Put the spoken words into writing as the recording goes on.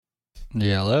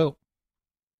Hello.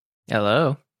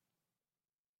 Hello.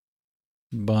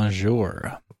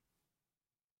 Bonjour.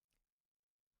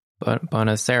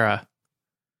 Buonasera.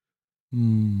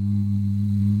 Mm.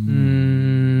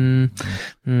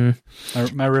 Mm.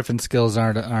 My riffing skills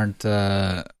aren't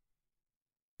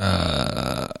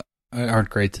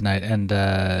great tonight, and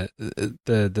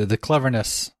the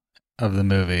cleverness of the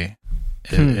movie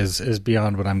is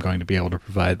beyond what I'm going to be able to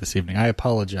provide this evening. I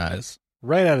apologize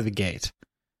right out of the gate.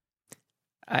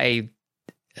 I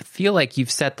feel like you've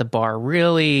set the bar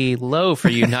really low for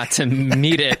you not to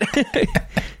meet it.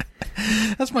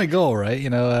 That's my goal, right?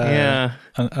 Yeah.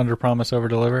 Under promise, over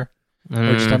deliver,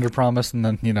 or just under promise and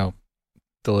then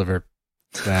deliver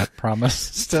that promise.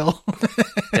 Still,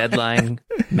 Deadline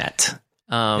met.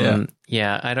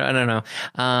 Yeah. I don't know.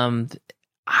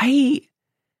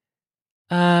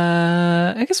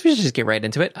 I guess we should just get right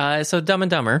into it. So Dumb and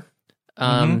Dumber.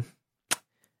 I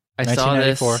saw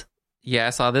this. Yeah,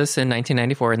 I saw this in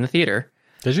 1994 in the theater.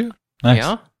 Did you?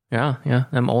 Nice. Yeah.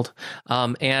 I'm old.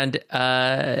 And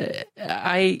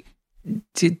I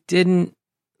didn't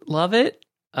love it.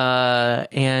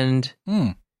 And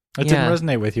it didn't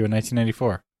resonate with you in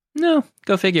 1994. No,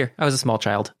 go figure. I was a small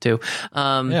child too.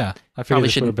 I figured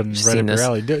this would have been right up your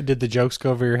alley. Did the jokes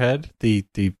go over your head?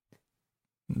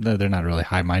 No, they're not really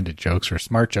high-minded jokes or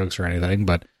smart jokes or anything,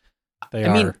 but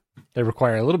they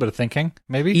require a little bit of thinking,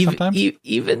 maybe sometimes.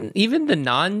 Even the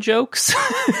non-jokes.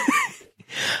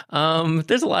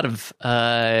 There's a lot of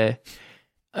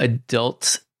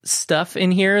adult stuff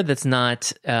in here that's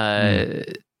not. I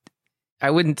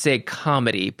wouldn't say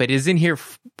comedy, but is in here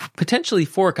potentially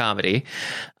for comedy.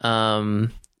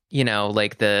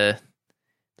 Like the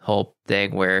whole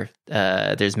thing where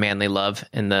there's manly love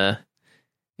in the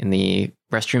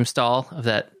restroom stall of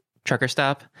that trucker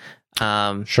stop.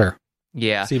 Sure.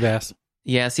 Yeah. Seabass.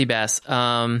 Yeah, Seabass.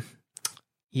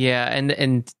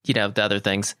 And the other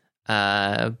things. You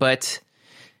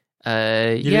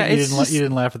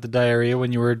didn't laugh at the diarrhea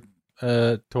when you were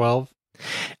 12?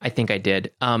 I think I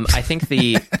did. I think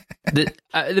the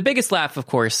biggest laugh, of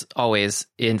course, always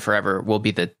in Forever will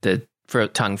be the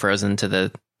tongue frozen to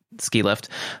the ski lift.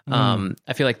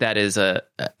 I feel like that is an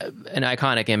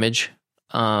iconic image,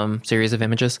 series of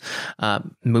images,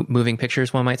 moving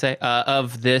pictures, one might say,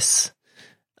 of this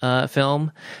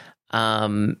film.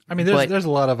 There's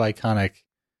a lot of iconic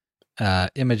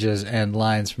images and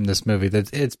lines from this movie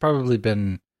that it's probably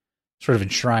been sort of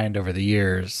enshrined over the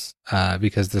years,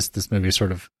 because this movie is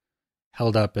sort of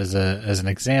held up as an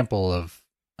example of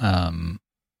a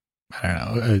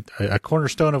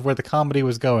cornerstone of where the comedy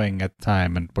was going at the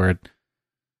time and where it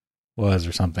was,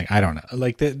 or something. I don't know.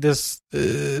 Like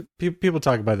people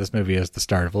talk about this movie as the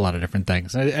start of a lot of different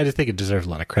things. I just think it deserves a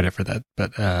lot of credit for that.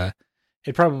 But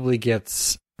it probably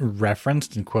gets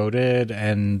referenced and quoted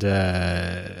and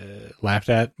laughed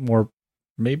at more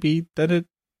maybe than it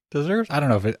deserves. I don't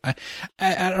know if it. I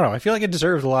don't know. I feel like it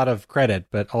deserves a lot of credit,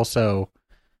 but also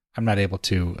I'm not able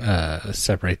to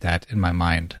separate that in my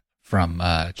mind from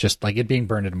just like it being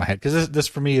burned into my head, because this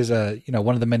for me is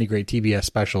one of the many great TBS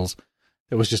specials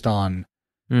that was just on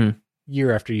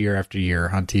year after year after year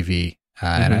on TV,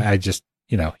 and I just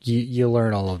you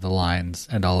learn all of the lines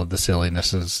and all of the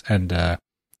sillinesses, and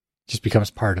just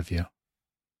becomes part of you.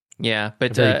 Yeah,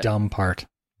 but a very dumb part.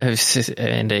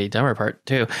 And a dumber part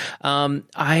too.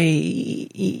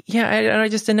 I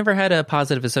just never had a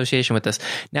positive association with this.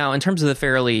 Now, in terms of the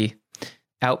Farrelly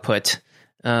output,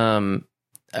 I'm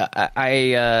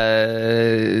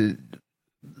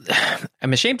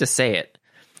ashamed to say it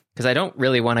because I don't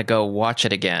really want to go watch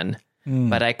it again.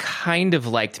 But I kind of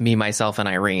liked Me, Myself, and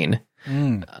Irene.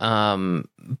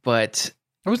 But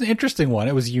it was an interesting one.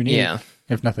 It was unique,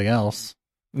 if nothing else.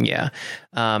 Yeah,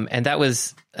 and that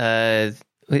was.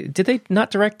 Did they not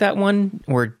direct that one,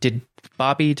 or did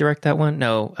Bobby direct that one?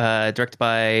 No, directed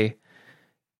by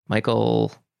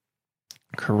Michael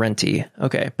Carenti.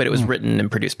 Okay, but it was written and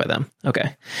produced by them.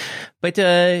 Okay, but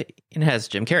it has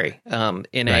Jim Carrey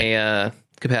in a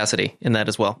capacity in that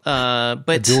as well. But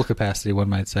a dual capacity, one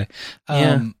might say.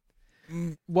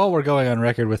 While we're going on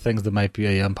record with things that might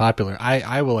be unpopular,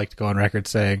 I will like to go on record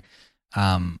saying,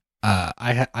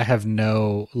 I have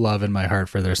no love in my heart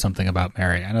for There's Something About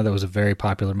Mary. I know that was a very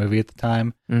popular movie at the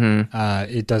time.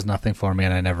 It does nothing for me,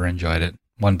 and I never enjoyed it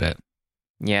one bit.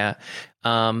 Yeah.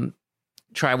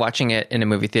 Try watching it in a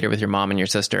movie theater with your mom and your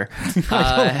sister.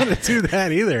 I don't want to do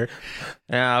that either.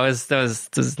 Yeah, this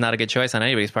was not a good choice on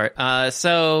anybody's part.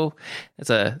 So it's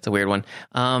a weird one.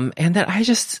 And that I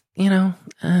just, I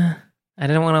I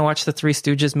don't want to watch the Three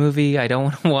Stooges movie. I don't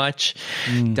want to watch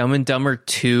Dumb and Dumber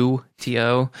 2,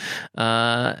 T.O.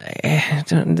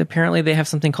 Apparently they have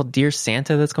something called Dear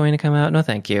Santa that's going to come out. No,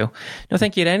 thank you. No,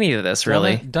 thank you to any of this,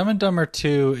 really. Dumb and Dumber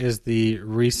 2 is the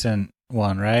recent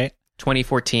one, right?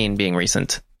 2014 being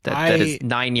recent. That is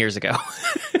 9 years ago.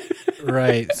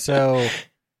 Right. So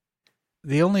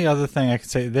the only other thing I could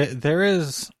say, there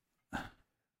is...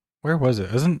 Where was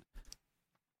it? Isn't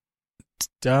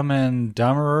Dumb and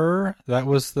Dumberer? That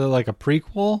was a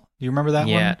prequel. Do you remember that one?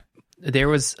 Yeah. There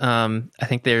was, I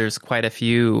think there's quite a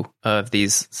few of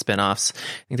these spinoffs.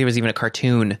 I think there was even a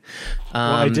cartoon.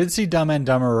 Well, I did see Dumb and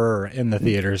Dumberer in the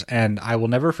theaters, and I will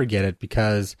never forget it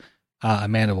because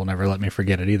Amanda will never let me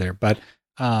forget it either. But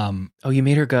oh, you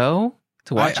made her go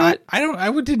to watch it?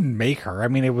 I didn't make her. I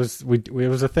mean, it was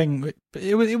a thing.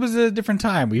 It was a different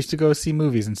time. We used to go see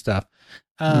movies and stuff.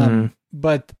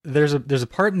 But there's a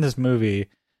part in this movie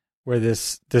where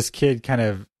this kid kind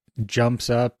of jumps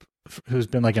up, who's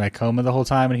been in a coma the whole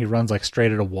time, and he runs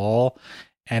straight at a wall,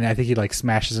 and I think he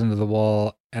smashes into the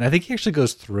wall, and I think he actually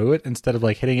goes through it instead of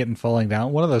hitting it and falling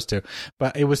down, one of those two.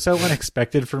 But it was so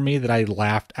unexpected for me that I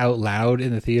laughed out loud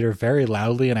in the theater very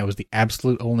loudly, and I was the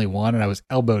absolute only one, and I was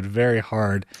elbowed very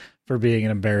hard for being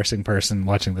an embarrassing person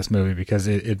watching this movie because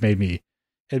it made me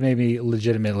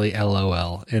legitimately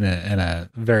LOL in a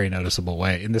very noticeable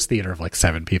way in this theater of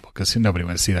 7 people because nobody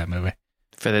went to see that movie.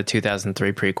 For the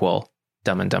 2003 prequel,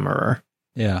 Dumb and Dumberer.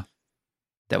 Yeah.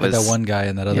 That was that one guy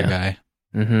and that other guy.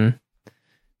 Mm-hmm.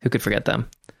 Who could forget them?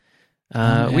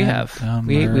 We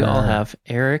all have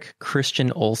Eric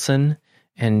Christian Olsen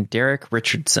and Derek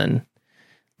Richardson.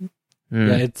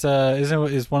 Yeah, it's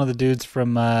is one of the dudes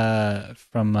from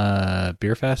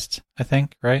Beer Fest, I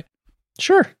think, right?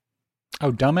 Sure.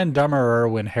 Oh, Dumb and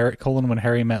Dumberer when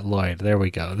Harry met Lloyd. There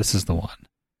we go. This is the one.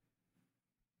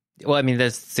 Well, I mean,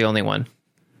 that's the only one.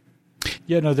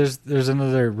 Yeah, no, there's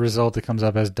another result that comes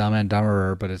up as Dumb and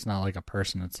Dumberer, but it's not a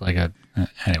person. It's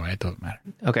anyway, it doesn't matter.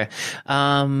 Okay.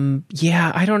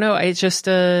 Yeah, I don't know. It's just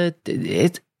there's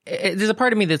a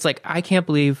part of me that's I can't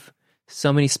believe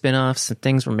so many spin-offs and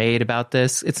things were made about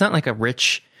this. It's not a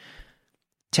rich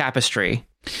tapestry.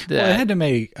 Well, it had to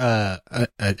make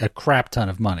a crap ton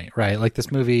of money, right?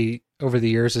 This movie over the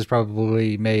years has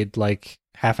probably made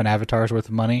half an Avatar's worth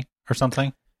of money or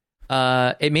something.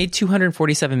 It made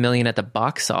 $247 million at the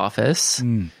box office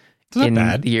in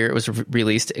the year it was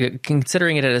released,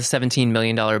 considering it at a $17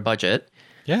 million budget.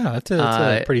 Yeah, that's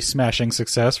a pretty smashing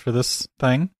success for this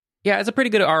thing. Yeah, it's a pretty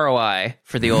good ROI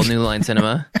for the old New Line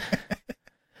Cinema.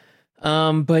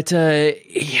 But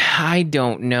yeah, I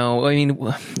don't know. I mean,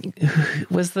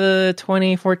 was the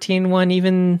 2014 one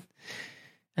even?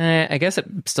 I guess it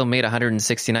still made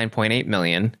 169.8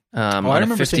 million on a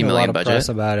 $50 million budget. Press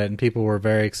about it, and people were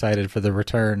very excited for the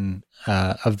return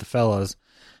of the fellas.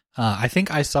 I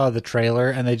think I saw the trailer,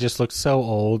 and they just looked so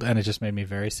old, and it just made me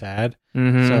very sad.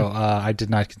 Mm-hmm. So I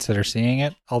did not consider seeing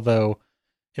it. Although,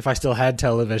 if I still had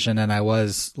television and I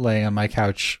was laying on my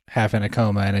couch half in a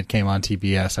coma and it came on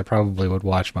TBS, I probably would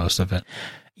watch most of it.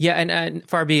 Yeah, and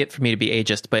far be it for me to be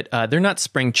ageist, but they're not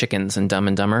spring chickens in Dumb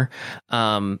and Dumber.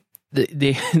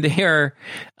 They are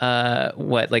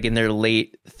in their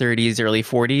late 30s, early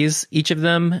 40s, each of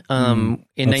them in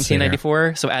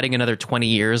 1994. So adding another 20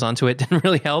 years onto it didn't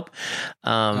really help.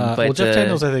 But Jeff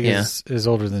Daniels, I think, is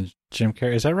older than Jim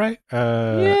Carrey. Is that right?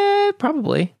 Yeah,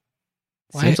 probably.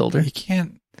 Seems older. You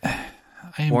can't.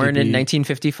 Born in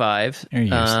 1955.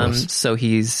 So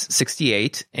he's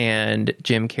 68, and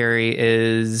Jim Carrey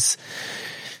is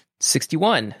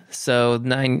 61. So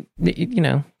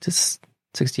just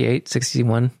 68,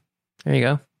 61. There you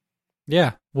go.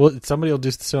 Yeah. Well, somebody will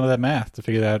do some of that math to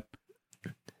figure out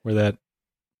where that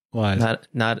lies.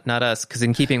 Not us, because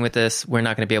in keeping with this, we're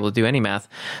not going to be able to do any math.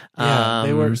 Yeah,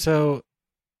 they were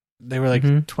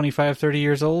 25, 30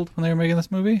 years old when they were making this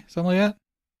movie, something like that.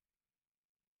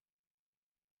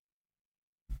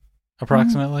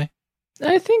 Approximately.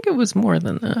 I think it was more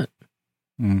than that.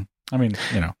 I mean,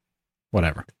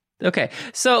 whatever. Okay,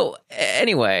 so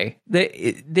anyway,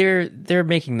 they're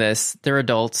making this. They're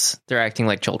adults. They're acting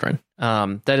like children.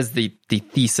 That is the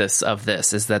thesis of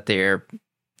this: is that they're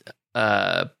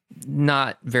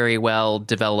not very well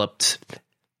developed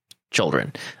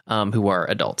children who are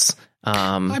adults.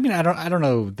 I mean, I don't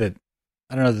know that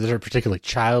they're particularly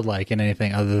childlike in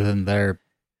anything other than their,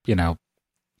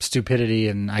 stupidity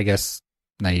and I guess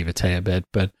naivete a bit,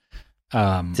 but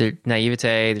their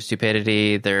naivete, their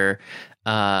stupidity, their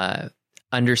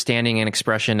understanding and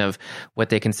expression of what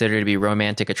they consider to be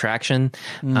romantic attraction.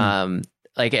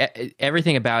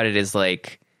 Everything about it is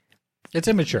it's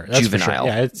immature. That's juvenile.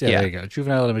 For sure. Yeah, there you go.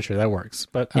 Juvenile and immature. That works.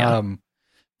 But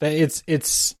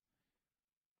it's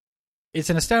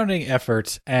an astounding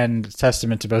effort and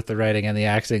testament to both the writing and the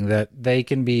acting that they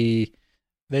can be.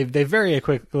 They very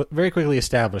quickly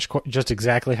establish just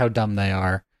exactly how dumb they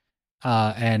are,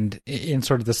 and in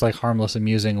sort of this like harmless,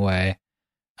 amusing way.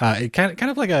 It kind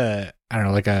of like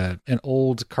an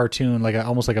old cartoon,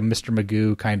 almost like a Mr.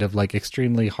 Magoo kind of like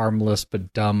extremely harmless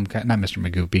but dumb. Not Mr.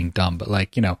 Magoo being dumb, but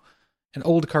like, you know, an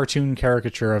old cartoon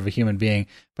caricature of a human being.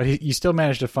 But you still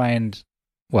manage to find,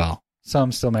 well,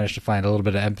 some still manage to find a little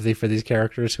bit of empathy for these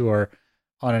characters who are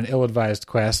on an ill-advised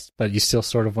quest, but you still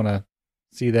sort of want to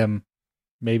see them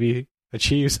maybe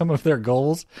achieve some of their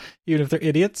goals, even if they're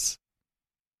idiots.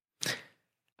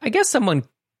 I guess someone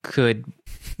could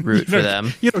root for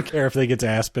them. You don't care if they get to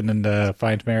Aspen and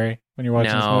find Mary when you're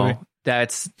watching this movie? No,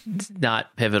 that's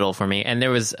not pivotal for me. And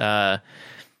there was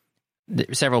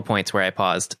several points where I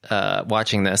paused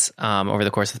watching this over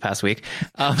the course of the past week.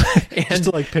 And, just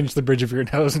to like pinch the bridge of your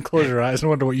nose and close your eyes and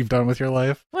wonder what you've done with your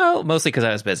life. Well, mostly because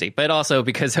I was busy, but also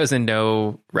because I was in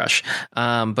no rush.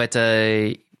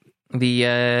 There's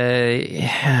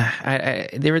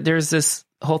this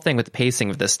whole thing with the pacing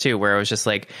of this too, where I was just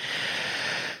like,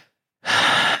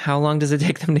 how long does it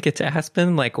take them to get to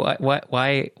Aspen? Like,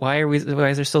 why is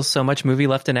there still so much movie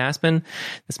left in Aspen?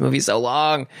 This movie's so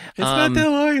long. It's not that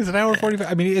long. It's an hour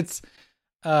 45. I mean, it's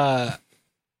a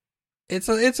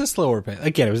slower pace.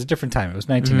 Again, it was a different time. It was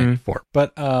 1994,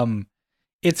 but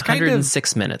it's kind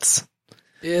 106 minutes.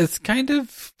 It's kind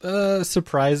of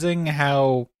surprising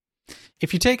how,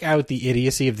 if you take out the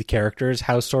idiocy of the characters,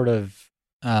 how sort of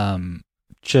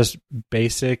just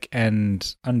basic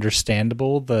and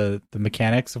understandable the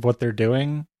mechanics of what they're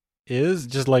doing is.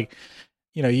 Just like,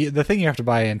 you know, the thing you have to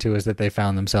buy into is that they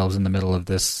found themselves in the middle of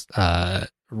this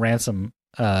ransom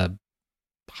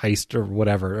heist or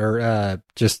whatever, or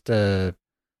just the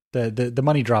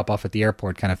money drop off at the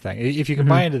airport kind of thing. If you can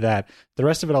buy into that, the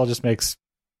rest of it all just makes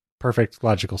perfect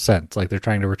logical sense. Like, they're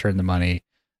trying to return the money.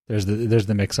 There's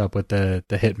the mix up with the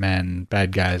hitman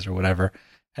bad guys or whatever.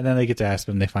 And then they get to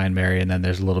Aspen, they find Mary, and then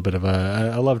there's a little bit of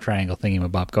a love triangle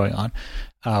thingy-mabob going on.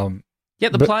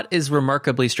 The plot is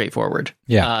remarkably straightforward.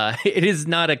 Yeah. It is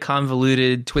not a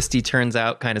convoluted, twisty turns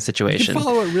out kind of situation. You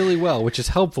follow it really well, which is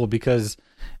helpful because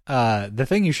the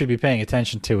thing you should be paying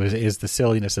attention to is the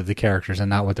silliness of the characters and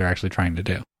not what they're actually trying to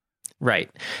do. Right.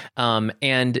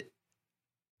 And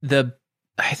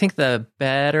I think the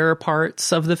better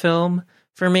parts of the film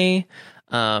for me,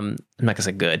 I'm not gonna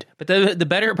say good, but the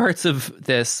better parts of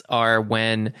this are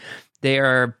when they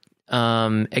are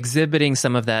exhibiting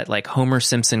some of that like Homer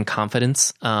Simpson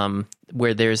confidence,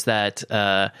 where there's that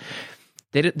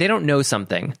they don't know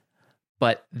something,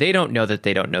 but they don't know that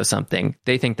they don't know something.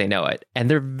 They think they know it, and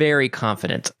they're very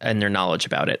confident in their knowledge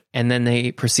about it. And then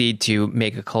they proceed to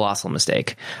make a colossal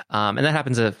mistake, and that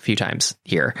happens a few times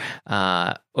here,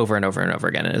 over and over and over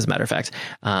again. As a matter of fact.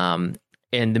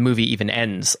 And the movie even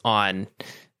ends on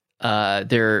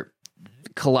their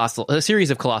a series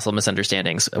of colossal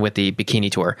misunderstandings with the Bikini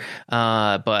Tour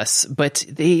bus. But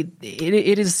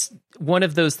it is one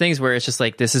of those things where it's just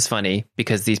like, this is funny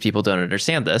because these people don't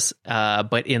understand this,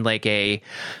 but in like a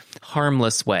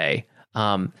harmless way.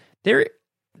 There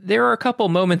are a couple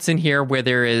moments in here where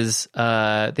there is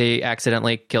they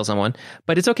accidentally kill someone,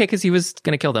 but it's okay because he was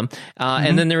going to kill them.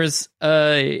 And then there was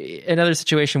another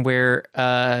situation where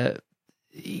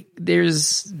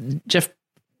there's Jeff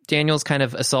Daniels kind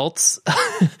of assaults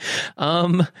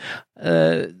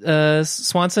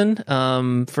Swanson,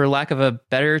 for lack of a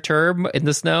better term, in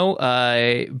the snow.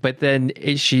 But then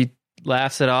she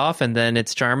laughs it off, and then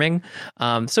it's charming.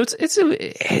 So it's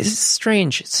a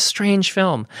strange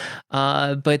film.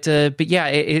 But yeah,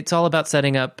 it's all about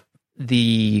setting up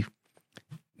the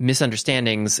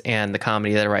misunderstandings and the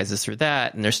comedy that arises through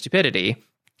that, and their stupidity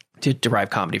to derive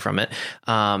comedy from it.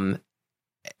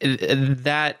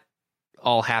 That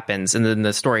all happens, and then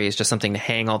the story is just something to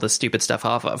hang all the stupid stuff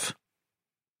off of.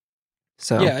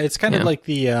 So yeah, it's kind of like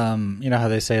the you know how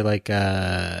they say like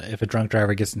if a drunk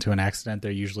driver gets into an accident,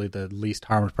 they're usually the least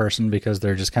harmed person because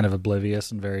they're just kind of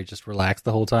oblivious and very just relaxed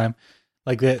the whole time.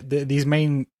 Like these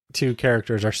main two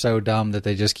characters are so dumb that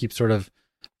they just keep sort of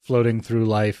floating through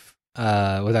life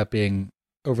without being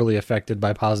overly affected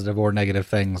by positive or negative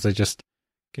things. They just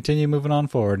continue moving on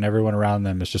forward, and everyone around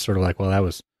them is just sort of like, well, that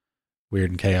was weird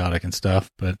and chaotic and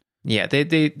stuff. But yeah,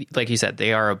 they like you said,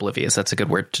 they are oblivious. That's a good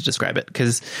word to describe it,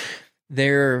 because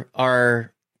there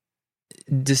are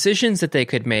decisions that they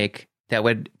could make that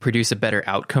would produce a better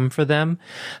outcome for them.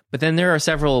 But then there are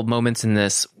several moments in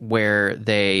this where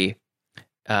they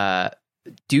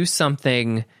do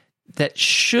something that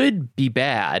should be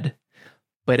bad,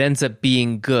 but ends up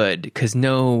being good because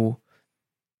no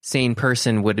sane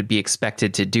person would be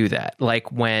expected to do that.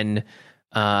 Like when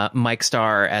Mike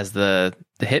Starr as the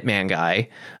hitman guy,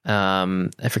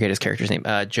 I forget his character's name,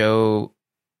 Joe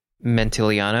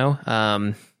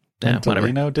Mentiliano.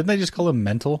 Whatever. Didn't they just call him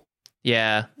Mental?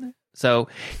 Yeah. So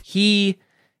he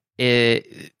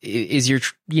is your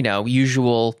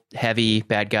usual heavy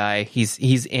bad guy.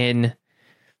 He's in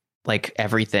like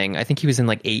everything. I think he was in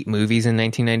like 8 movies in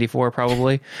 1994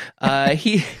 probably.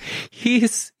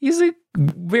 He's a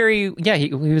very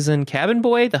he was in Cabin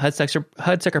Boy, The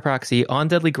Hudsucker Proxy, On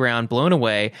Deadly Ground, Blown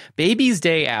Away, Baby's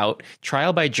Day Out,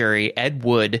 Trial by Jury, Ed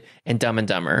Wood, and Dumb and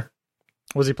Dumber.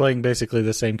 Was he playing basically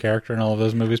the same character in all of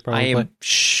those movies? Probably. I am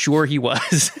sure he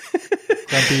was.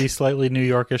 Grumpy, slightly New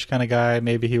Yorkish kind of guy.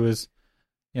 Maybe he was,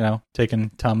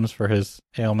 taking Tums for his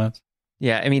ailments.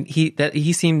 Yeah, I mean,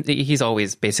 he's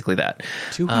always basically that.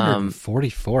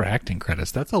 244 acting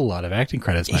credits. That's a lot of acting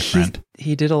credits, my friend.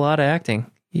 He did a lot of acting.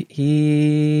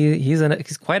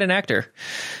 He's quite an actor.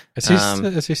 Is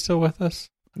he still with us?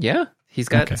 Yeah, he's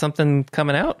got something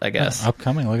coming out, I guess.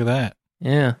 Upcoming. Look at that.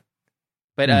 Yeah,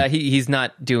 but he's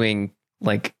not doing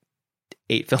like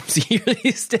 8 films a year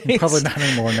these days. Probably not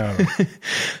anymore,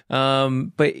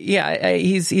 no. But yeah,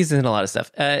 he's in a lot of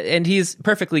stuff. And he's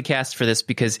perfectly cast for this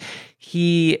because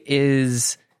he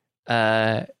is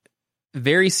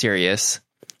very serious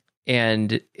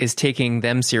and is taking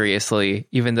them seriously,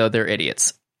 even though they're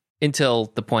idiots,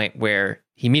 until the point where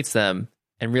he meets them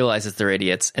and realizes they're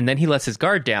idiots, and then he lets his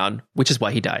guard down, which is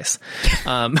why he dies. For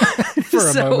a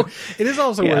moment. It is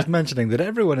also worth mentioning that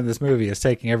everyone in this movie is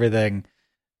taking everything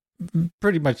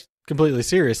pretty much completely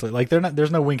seriously. Like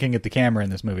there's no winking at the camera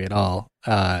in this movie at all.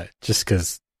 Just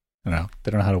because they don't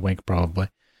know how to wink probably.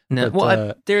 No,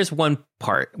 but, there's one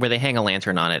part where they hang a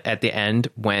lantern on it at the end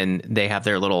when they have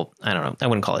their little, I don't know, I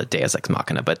wouldn't call it Deus Ex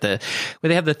Machina, but where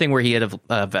they have the thing where he had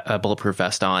a bulletproof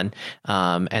vest on,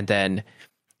 and then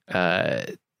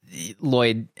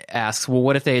Lloyd asks, well,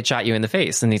 what if they had shot you in the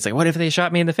face? And he's like, what if they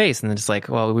shot me in the face? And then it's like,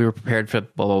 well, we were prepared for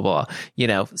blah, blah,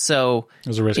 blah. So it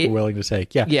was a risk we're willing to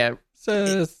take. Yeah. Yeah.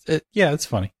 So, it's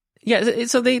funny. Yeah.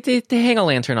 So they hang a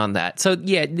lantern on that. So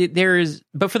yeah,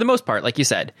 but for the most part, like you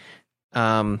said,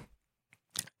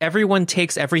 everyone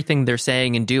takes everything they're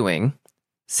saying and doing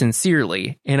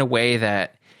sincerely in a way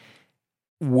that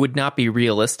would not be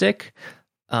realistic,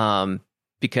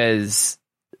 because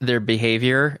their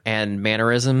behavior and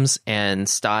mannerisms and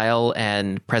style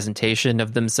and presentation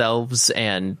of themselves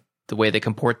and the way they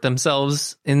comport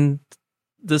themselves in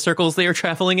the circles they are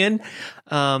traveling in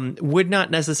would not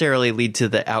necessarily lead to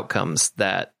the outcomes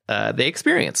that they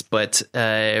experience. But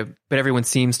everyone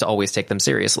seems to always take them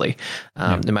seriously,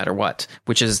 no matter what,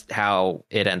 which is how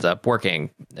it ends up working,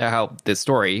 how the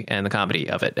story and the comedy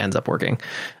of it ends up working,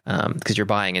 because you're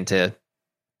buying into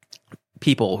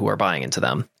people who are buying into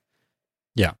them.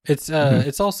 Yeah, it's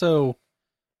also,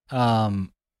 I don't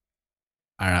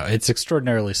know, it's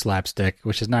extraordinarily slapstick,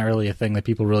 which is not really a thing that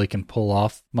people really can pull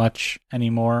off much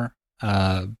anymore.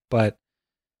 But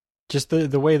just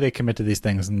the way they commit to these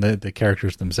things and the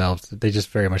characters themselves, they just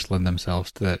very much lend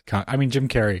themselves to that. I mean, Jim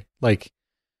Carrey, like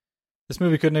this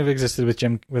movie couldn't have existed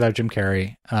without Jim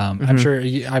Carrey. I'm sure.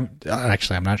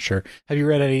 I'm not sure. Have you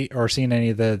read any or seen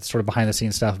any of the sort of behind the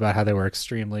scenes stuff about how they were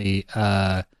extremely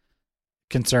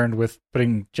concerned with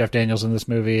putting Jeff Daniels in this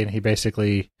movie, and he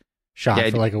basically shot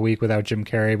for like a week without Jim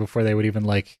Carrey before they would even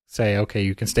like say, okay,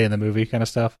 you can stay in the movie kind of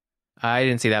stuff? I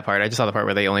didn't see that part. I just saw the part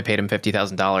where they only paid him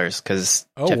 $50,000 because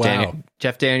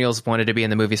Jeff Daniels wanted to be in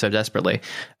the movie so desperately,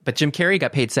 but Jim Carrey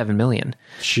got paid $7 million.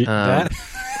 That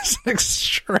is an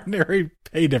extraordinary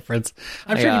pay difference.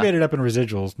 I'm sure you made it up in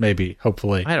residuals, maybe,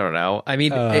 hopefully. I don't know. I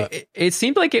mean, it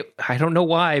seemed like it. I don't know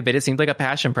why, but it seemed like a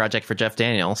passion project for Jeff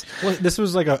Daniels. Well, this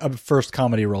was like a first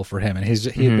comedy role for him, and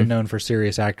he had been known for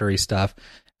serious actory stuff.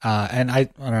 And I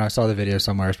don't know, I saw the video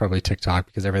somewhere. It's probably TikTok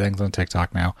because everything's on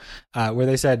TikTok now, where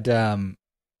they said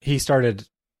he started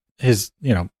his,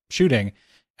 shooting,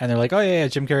 and they're like, oh yeah,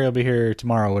 Jim Carrey will be here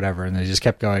tomorrow, whatever. And they just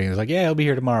kept going. It was like, yeah, he'll be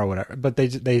here tomorrow, whatever. But they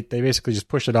basically just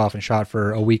pushed it off and shot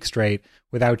for a week straight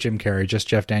without Jim Carrey, just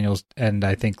Jeff Daniels and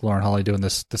I think Lauren Holly doing the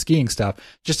skiing stuff,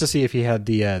 just to see if he had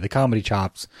the comedy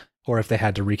chops or if they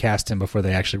had to recast him before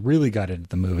they actually really got into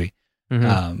the movie.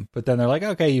 But then they're like,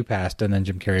 okay, you passed. And then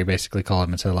Jim Carrey basically called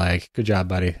him and said, like, good job,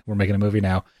 buddy. We're making a movie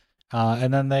now.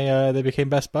 And then they became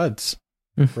best buds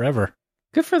forever.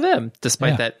 Good for them,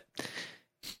 despite that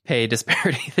pay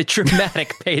disparity, the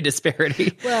dramatic pay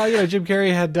disparity. Well, Jim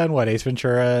Carrey had done what? Ace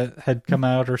Ventura had come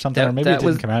out or something, or maybe it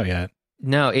didn't come out yet.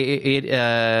 No,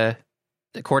 it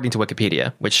according to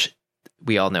Wikipedia, which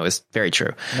we all know is very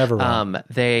true. Never wrong.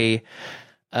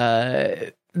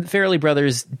 the Farrelly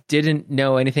brothers didn't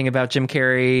know anything about Jim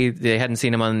Carrey. They hadn't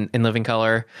seen him in Living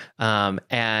Color.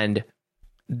 And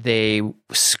they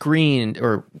screened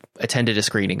or attended a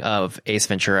screening of Ace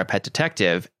Ventura: Pet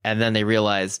Detective. And then they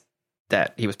realized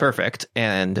that he was perfect.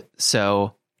 And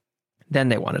so then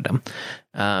they wanted him.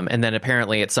 And then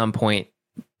apparently at some point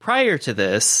prior to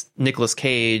this, Nicolas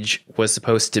Cage was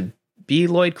supposed to be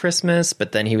Lloyd Christmas,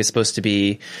 but then he was supposed to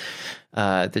be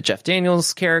the Jeff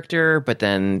Daniels character, but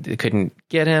then they couldn't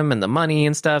get him and the money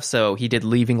and stuff, so he did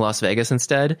Leaving Las Vegas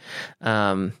instead.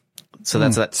 So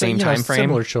that's that same time frame.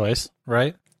 Similar choice,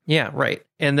 right? Yeah, right.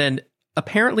 And then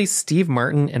apparently Steve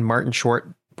Martin and Martin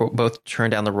Short both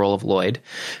turned down the role of Lloyd,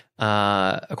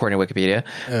 according to Wikipedia.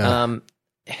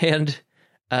 And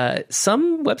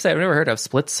some website I've never heard of,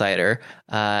 SplitSider,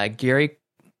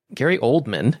 Gary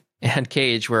Oldman and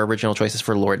Cage were original choices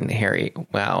for Lloyd and Harry.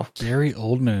 Wow. Gary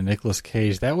Oldman and Nicolas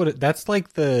Cage. That's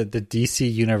like the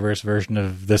DC universe version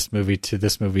of this movie to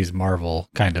this movie's Marvel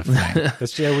kind of thing.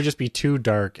 It would just be too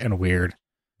dark and weird.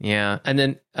 Yeah. And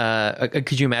then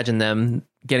could you imagine them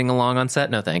getting along on set?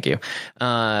 No, thank you.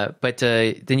 But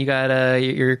then you got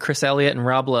your Chris Elliott and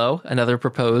Rob Lowe, another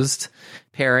proposed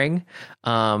pairing.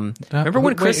 Remember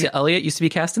when Chris Elliott used to be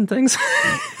cast in things?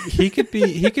 he could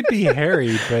be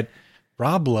Harry, but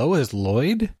Rob Lowe is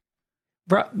Lloyd?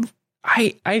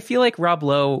 I feel like Rob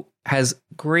Lowe has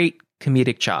great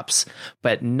comedic chops,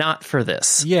 but not for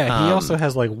this. Yeah, he also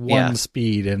has like one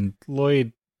speed, and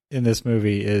Lloyd in this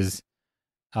movie is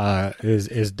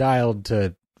dialed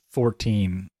to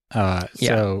 14.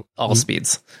 So all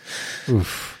speeds.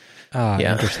 Oof.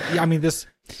 Yeah. I mean, I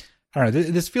don't know.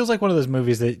 This feels like one of those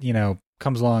movies that, you know,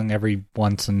 comes along every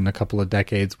once in a couple of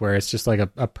decades, where it's just like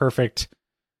a perfect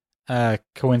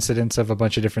coincidence of a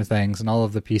bunch of different things, and all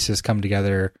of the pieces come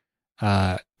together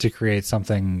to create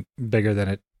something bigger than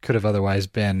it could have otherwise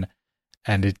been,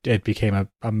 and it became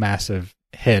a massive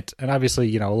hit. And obviously,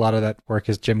 you know, a lot of that work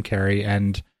is Jim Carrey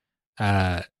and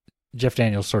Jeff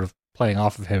Daniels sort of playing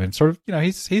off of him, and sort of, you know,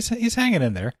 he's hanging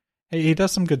in there. He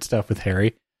does some good stuff with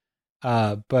Harry,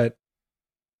 but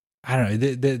I don't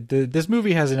know. This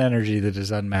movie has an energy that is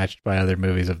unmatched by other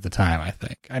movies of the time, I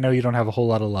think. I know you don't have a whole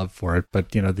lot of love for it,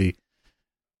 but, you know, the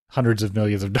hundreds of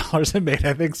millions of dollars it made,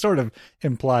 I think, sort of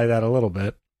imply that a little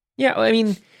bit. Yeah, I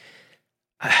mean,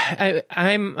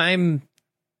 I'm.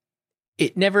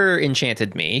 It never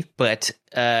enchanted me, but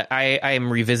I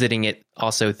am revisiting it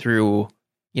also through,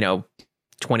 you know,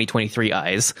 2023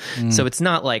 eyes. So it's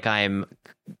not like I'm,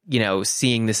 you know,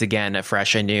 seeing this again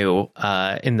afresh anew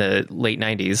in the late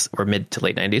 90s or mid to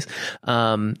late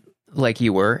 90s, like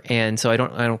you were. And so I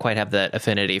don't quite have that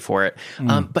affinity for it.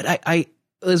 But I,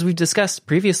 as we've discussed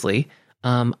previously,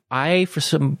 I, for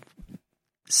some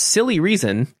silly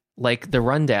reason, like The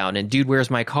Rundown and Dude,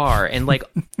 Where's My Car, and like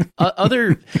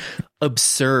other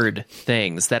absurd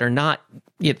things that are not,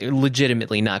 you know,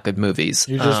 legitimately not good movies.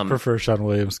 You just prefer Seann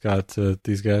William Scott to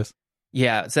these guys?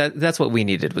 Yeah, so that's what we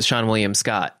needed, was Seann William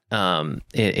Scott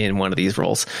in one of these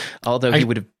roles, although he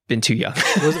would have been too young.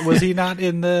 was he not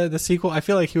in the sequel? I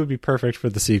feel like he would be perfect for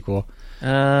the sequel.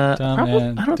 Probably,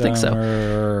 I don't think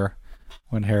so.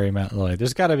 When Harry Met Lloyd,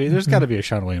 there's got to be a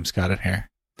Seann William Scott in here.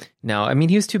 No, I mean,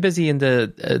 he was too busy in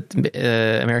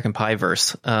the American Pie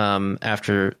verse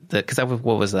after because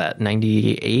what was that,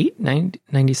 98,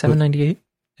 97, 98?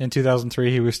 In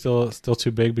 2003, he was still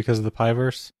too big because of the Pie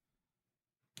verse.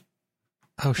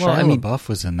 Oh, Shia LaBeouf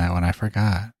was in that one. I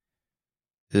forgot.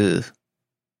 Ugh.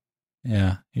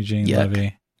 Yeah, Eugene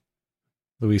Levy,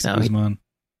 Luis Guzman.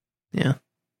 Yeah.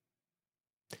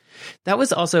 That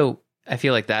was also, I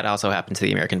feel like that also happened to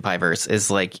the American Pie verse,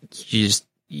 is like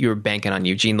you're banking on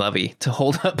Eugene Levy to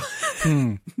hold up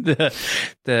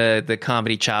the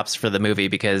comedy chops for the movie,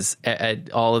 because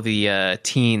all of the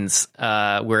teens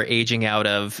were aging out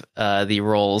of the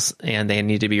roles, and they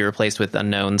need to be replaced with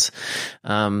unknowns.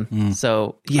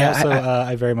 So yeah,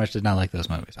 I very much did not like those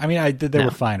movies. I mean, they were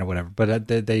fine or whatever, but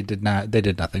they did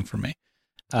nothing for me.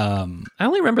 I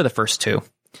only remember the first two.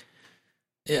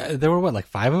 Yeah, there were like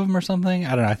 5 of them or something.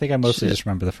 I don't know. I think I mostly just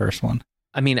remember the first one.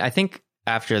 I mean, I think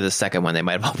after the second one, they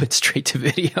might have all been straight to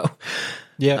video.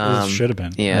 Yeah, it should have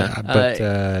been. Yeah, but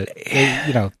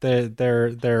you know,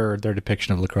 their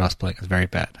depiction of lacrosse playing is very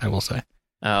bad, I will say.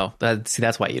 Oh,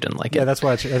 that's why you didn't like it. Yeah, that's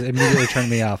why it immediately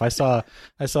turned me off. I saw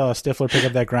Stifler pick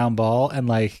up that ground ball and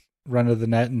like run to the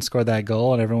net and score that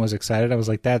goal, and everyone was excited. I was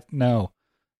like, this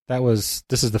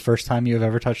is the first time you have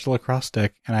ever touched a lacrosse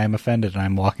stick, and I am offended, and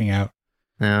I'm walking out.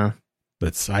 Yeah.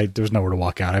 There's nowhere to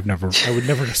walk out. I would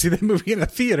never go see that movie in a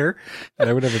theater, and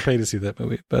I would never pay to see that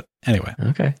movie. But anyway.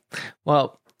 Okay.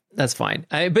 Well, that's fine.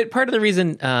 But part of the reason,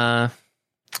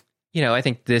 you know, I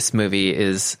think this movie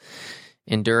is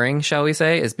enduring, shall we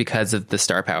say, is because of the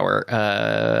star power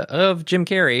of Jim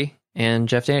Carrey and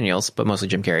Jeff Daniels, but mostly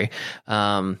Jim Carrey.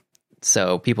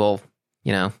 So people,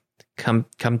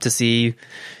 come to see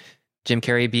Jim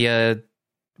Carrey be a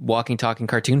walking, talking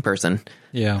cartoon person.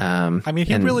 Yeah. I mean,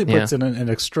 he really puts in an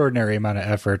extraordinary amount of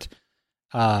effort,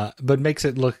 but makes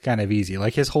it look kind of easy.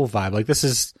 Like his whole vibe, like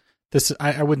this,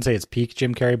 I wouldn't say it's peak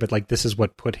Jim Carrey, but like this is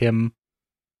what put him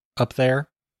up there,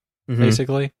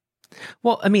 basically.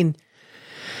 Well, I mean,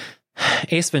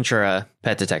 Ace Ventura,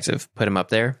 Pet Detective, put him up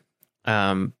there.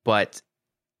 But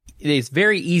it's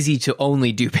very easy to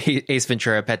only do Ace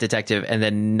Ventura, Pet Detective, and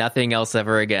then nothing else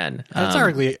ever again. That's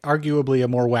arguably a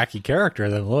more wacky character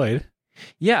than Lloyd.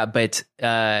 Yeah, but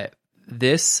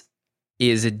this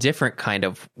is a different kind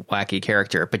of wacky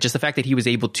character. But just the fact that he was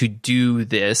able to do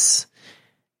this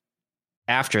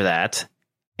after that,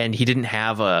 and he didn't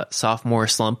have a sophomore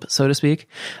slump, so to speak.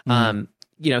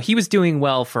 He was doing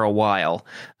well for a while.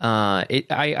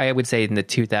 I would say in the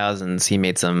 2000s, he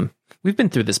made some. We've been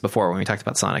through this before when we talked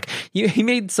about Sonic. He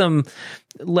made some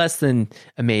less than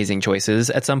amazing choices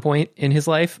at some point in his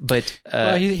life, but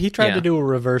he tried to do a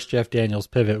reverse Jeff Daniels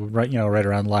pivot, right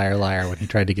around Liar Liar when he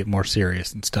tried to get more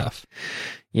serious and stuff.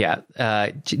 Yeah,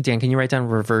 Dan, can you write down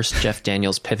reverse Jeff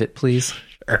Daniels pivot, please?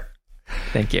 Sure.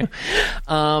 Thank you.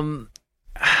 I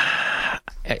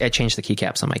changed the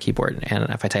keycaps on my keyboard, and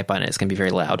if I type on it, it's going to be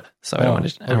very loud. So I don't want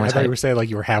to. I thought you were saying like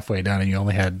you were halfway done and you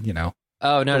only had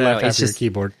Oh no! It's just your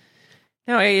keyboard.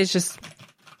 No, it's just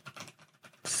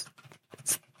it's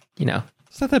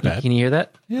It's not that bad. Can you hear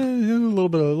that? Yeah, a little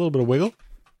bit of wiggle.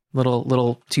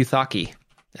 Little too thocky,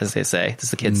 as they say.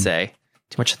 As the kids say,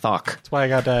 too much thock. That's why I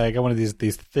got one of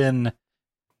these thin,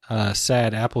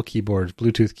 sad Apple keyboards,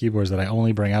 Bluetooth keyboards that I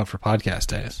only bring out for podcast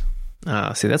days.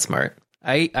 Oh, see, that's smart.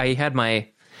 I had my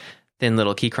thin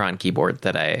little Keychron keyboard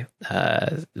that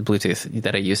Bluetooth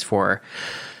that I used for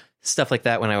stuff like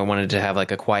that when I wanted to have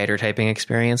like a quieter typing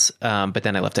experience. But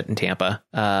then I left it in Tampa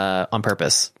on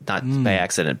purpose, not by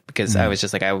accident, because I was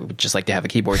just like, I would just like to have a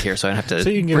keyboard here, so I don't have to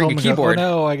bring a keyboard.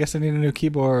 No, I guess I need a new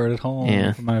keyboard at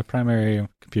home for my primary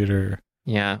computer.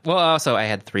 Yeah. Well, also I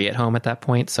had 3 at home at that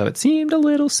point, so it seemed a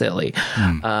little silly.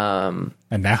 And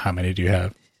now how many do you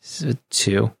have?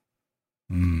 2.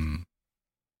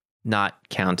 Not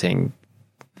counting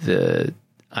the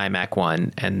iMac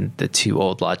one and the 2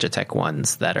 old Logitech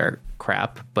ones that are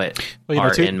crap, but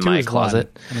are in my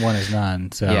closet. And 1 is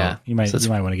none. So yeah, you might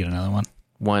want to get another one.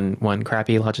 One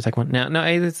crappy Logitech one. No,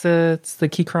 it's the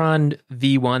Keychron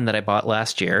V1 that I bought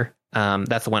last year.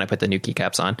 That's the one I put the new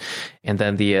keycaps on, and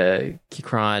then the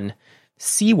Keychron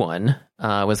C1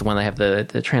 was the one I have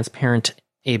the transparent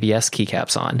ABS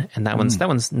keycaps on, and that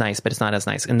one's nice, but it's not as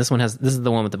nice. And this is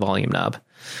the one with the volume knob.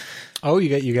 Oh,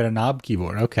 you got a knob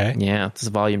keyboard. Okay. Yeah, this is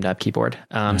a volume knob keyboard.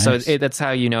 Nice. So that's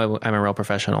how you know I'm a real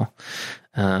professional.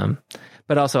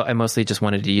 But also, I mostly just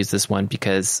wanted to use this one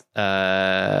because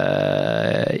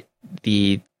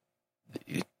the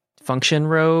function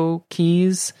row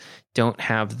keys don't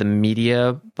have the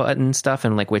media button stuff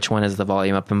and like which one is the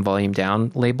volume up and volume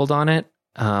down labeled on it.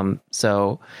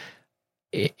 So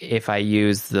if I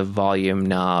use the volume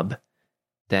knob,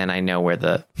 then I know where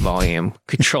the volume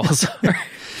controls are.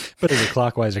 But is it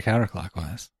clockwise or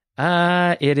counterclockwise?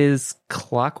 It is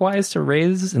clockwise to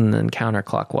raise and then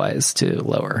counterclockwise to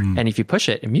lower. And if you push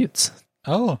it, it mutes.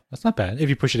 Oh, that's not bad. If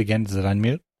you push it again, does it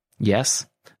unmute? Yes.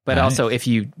 But also if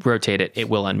you rotate it, it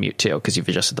will unmute too because you've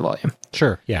adjusted the volume.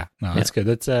 Sure. Yeah. No, that's good.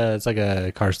 That's it's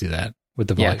like cars do that with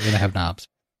the volume when they have knobs.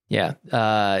 Yeah.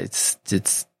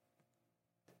 It's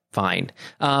fine.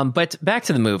 But back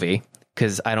to the movie,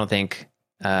 because I don't think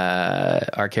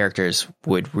our characters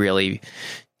would really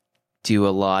do a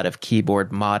lot of keyboard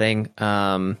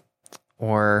modding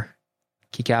or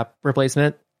keycap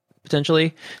replacement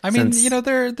potentially. I mean,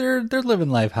 they're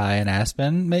living life high in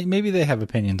Aspen. Maybe they have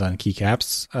opinions on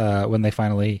keycaps when they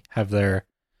finally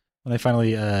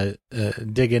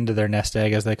dig into their nest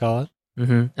egg, as they call it.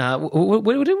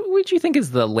 What do you think is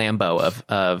the Lambo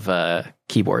of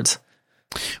keyboards?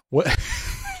 What?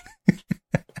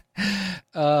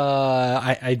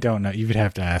 I don't know. You would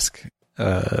have to ask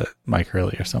Mike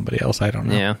Hurley or somebody else. I don't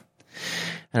know. Yeah,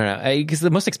 I don't know. Because the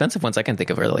most expensive ones I can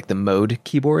think of are like the Mode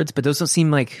keyboards, but those don't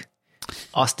seem like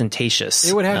ostentatious.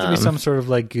 It would have to be some sort of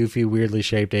like goofy, weirdly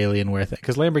shaped Alienware thing,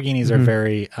 because Lamborghinis are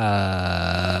very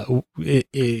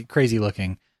crazy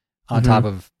looking, on top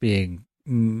of being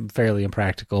fairly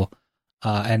impractical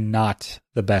and not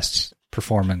the best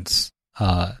performance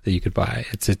that you could buy.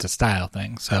 It's a style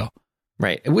thing. So.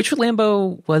 Right. Which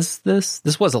Lambo was this?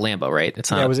 This was a Lambo, right?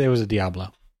 It's not. Yeah, it was a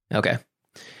Diablo. Okay.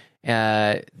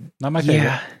 Not my favorite.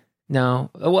 Yeah.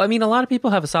 No. Well, I mean, a lot of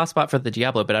people have a soft spot for the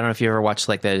Diablo, but I don't know if you ever watched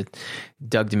like the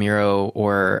Doug DeMuro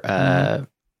or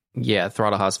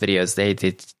Throttle House videos.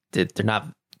 They're not.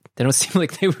 They don't seem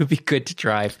like they would be good to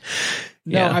drive.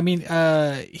 No, I mean,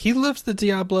 he loves the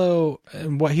Diablo.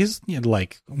 And he's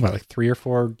like 3 or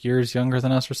 4 years younger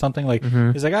than us or something. Like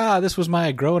he's like, this was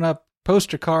my growing up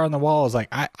poster car on the wall. Is like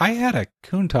I had a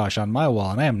Countach on my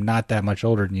wall, and I am not that much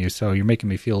older than you, so you're making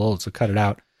me feel old. So cut it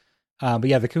out. But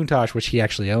yeah, the Countach, which he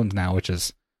actually owns now, which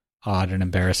is odd and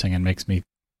embarrassing and makes me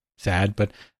sad.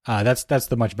 But that's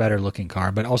the much better looking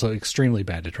car, but also extremely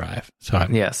bad to drive. So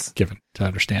I'm given to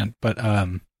understand. But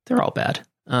they're all bad.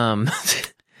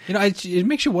 It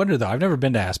makes you wonder though. I've never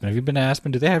been to Aspen. Have you been to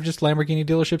Aspen? Do they have just Lamborghini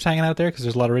dealerships hanging out there? Because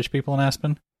there's a lot of rich people in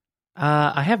Aspen.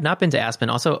 I have not been to Aspen.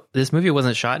 Also, this movie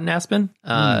wasn't shot in Aspen,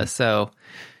 so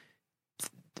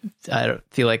I don't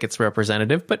feel like it's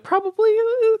representative, but probably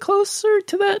closer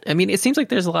to that. I mean, it seems like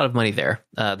there's a lot of money there.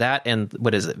 That and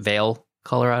what is it, Vail,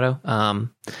 Colorado? I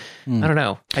don't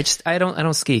know. I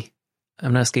don't ski.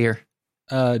 I'm not a skier.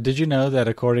 Did you know that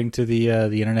according to the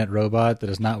internet robot that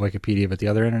is not Wikipedia, but the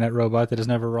other internet robot that is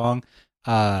never wrong,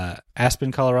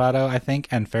 Aspen, Colorado, I think,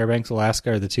 and Fairbanks,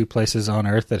 Alaska are the 2 places on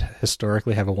Earth that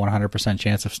historically have a 100%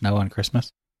 chance of snow on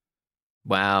Christmas?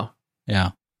 Wow.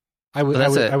 Yeah. I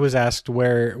was asked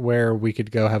where we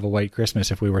could go have a white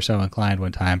Christmas if we were so inclined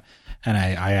one time, and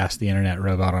I asked the internet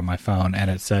robot on my phone, and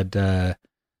it said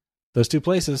those 2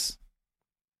 places.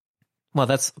 Well,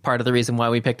 that's part of the reason why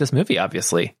we picked this movie,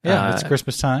 obviously. Yeah, it's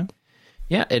Christmas time.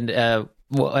 Yeah, and I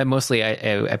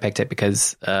picked it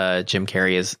because Jim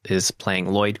Carrey is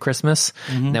playing Lloyd Christmas.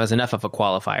 And that was enough of a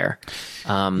qualifier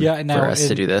for us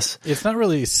to do this. It's not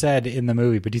really said in the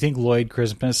movie, but do you think Lloyd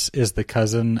Christmas is the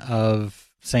cousin of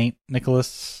Saint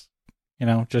Nicholas?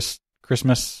 Just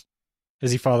Christmas.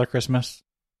 Is he Father Christmas,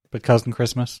 but cousin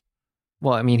Christmas?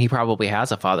 Well, I mean, he probably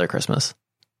has a Father Christmas.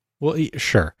 Well,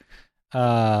 sure.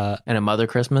 And a Mother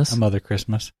Christmas? A Mother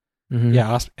Christmas. Mm-hmm.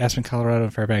 Yeah, Aspen, Colorado,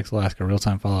 and Fairbanks, Alaska.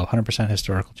 Real-time follow. 100%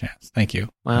 historical chance. Thank you.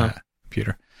 Wow.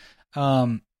 Computer.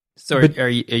 So are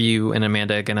you and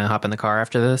Amanda going to hop in the car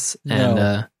after this?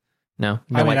 And no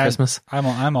White Christmas?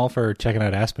 I'm all for checking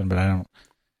out Aspen, but I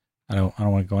don't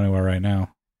want to go anywhere right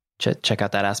now. Check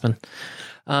out that Aspen.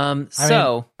 I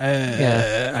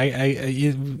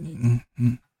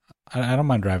don't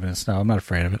mind driving in snow. I'm not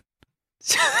afraid of it.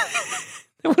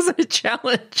 It wasn't a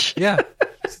challenge. Yeah.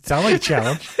 It sounded like a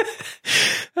challenge.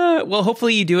 Well,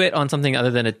 hopefully you do it on something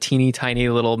other than a teeny tiny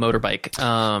little motorbike.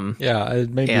 It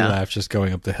made me laugh just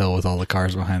going up the hill with all the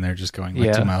cars behind there just going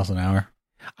 2 miles an hour.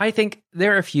 I think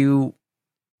there are a few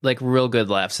like real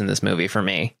good laughs in this movie for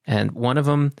me. And one of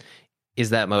them is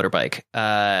that motorbike.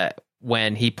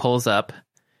 When he pulls up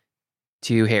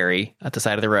to Harry at the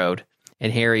side of the road,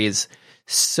 and Harry is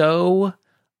so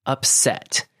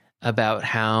upset about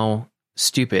how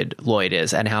stupid Lloyd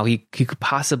is and how he could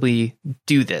possibly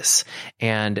do this.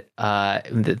 And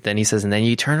then he says, and then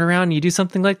you turn around and you do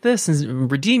something like this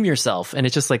and redeem yourself. And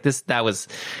it's just like this.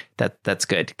 That's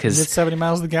good. Because it's 70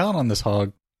 miles a gallon on this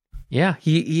hog. Yeah.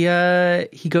 He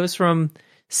goes from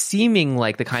seeming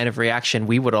like the kind of reaction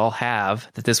we would all have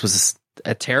that this was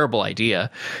a terrible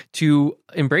idea to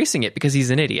embracing it because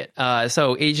he's an idiot.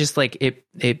 So it's just like it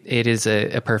is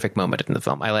a perfect moment in the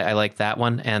film. I like that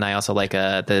one, and I also like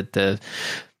I'm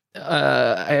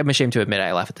ashamed to admit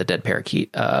I laugh at the dead parakeet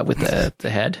with the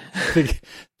head.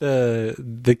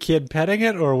 the kid petting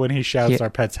it, or when he shouts, "Our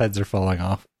pets' heads are falling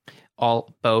off."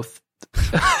 Both.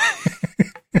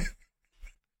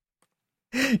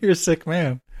 You're a sick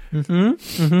man.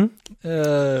 Mm-hmm.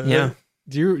 Yeah.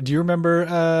 Do you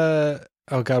remember?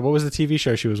 Oh God, what was the TV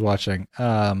show she was watching?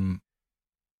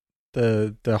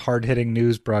 The hard hitting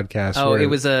news broadcast. Oh, it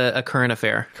was a Current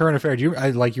Affair. Current Affair. Do you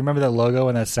you remember that logo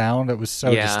and that sound? It was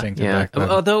so distinctive. Yeah. Back then.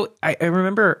 Although I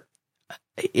remember,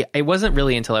 it wasn't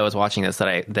really until I was watching this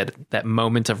that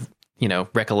moment of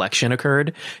recollection occurred.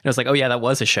 And I was like, oh yeah, that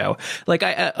was a show. Like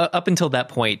up until that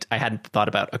point, I hadn't thought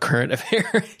about A Current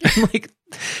Affair in like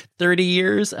 30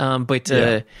 years. I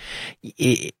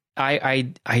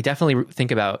definitely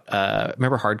think about,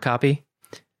 remember Hard Copy?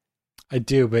 I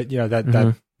do, but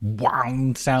that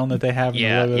wow sound that they have. In the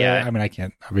logo there. I mean, I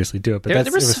can't obviously do it, but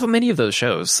there were so many of those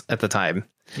shows at the time.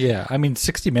 Yeah. I mean,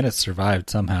 60 Minutes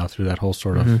survived somehow through that whole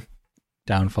sort of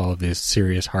downfall of these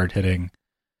serious, hard hitting.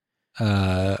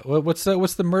 What's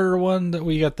the murder one that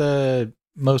we got the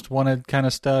most wanted kind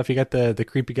of stuff? You got the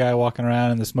creepy guy walking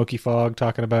around in the smoky fog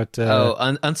talking about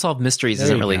Unsolved Mysteries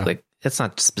isn't really like, it's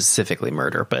not specifically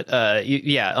murder, but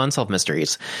Unsolved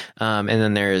Mysteries. And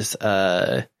then there's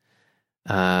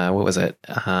what was it?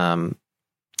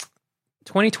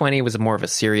 2020 was more of a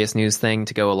serious news thing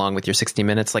to go along with your 60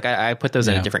 Minutes. Like I put those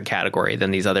in a different category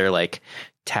than these other like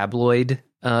tabloid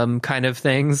kind of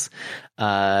things.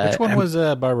 Which one was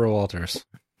Barbara Walters?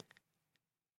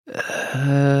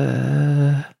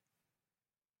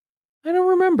 I don't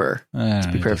remember, to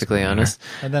be perfectly honest.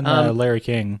 And then Larry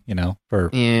King, for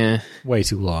way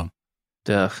too long.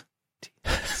 Duh.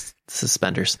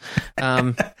 Suspenders.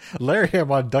 Larry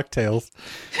Ham on DuckTales.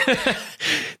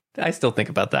 I still think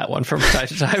about that one from time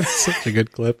to time. Such a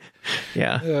good clip.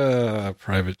 Yeah.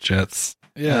 Private jets.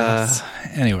 Yeah.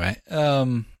 Anyway,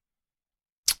 I'm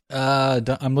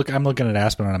looking at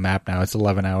Aspen on a map now. It's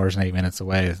 11 hours and 8 minutes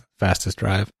away. Fastest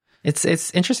drive.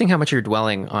 It's interesting how much you're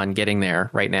dwelling on getting there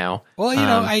right now. Well,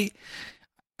 I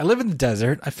live in the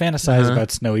desert. I fantasize about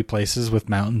snowy places with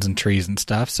mountains and trees and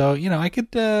stuff. So, I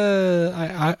could,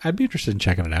 I'd be interested in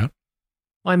checking it out.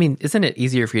 Well, I mean, isn't it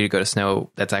easier for you to go to snow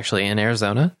that's actually in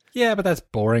Arizona? Yeah, but that's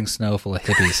boring snow full of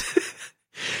hippies.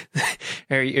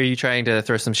 Are you trying to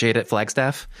throw some shade at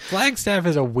Flagstaff? Flagstaff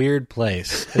is a weird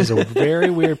place. It's a very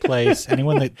weird place.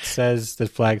 Anyone that says that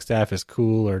Flagstaff is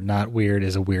cool or not weird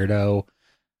is a weirdo.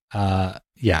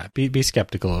 Be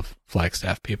skeptical of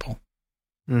Flagstaff people.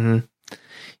 Mm-hmm. You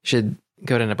should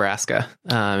go to Nebraska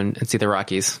and see the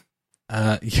Rockies.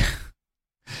 Yeah.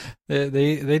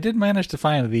 They did manage to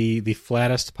find the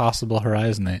flattest possible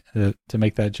horizon to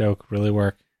make that joke really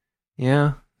work.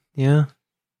 Yeah. There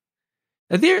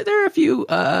are a few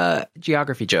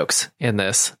geography jokes in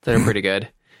this that are pretty good.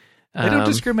 They don't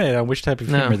discriminate on which type of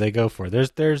humor they go for.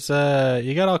 There's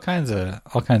you got all kinds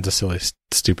of silly,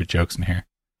 stupid jokes in here.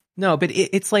 No, but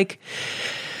it's like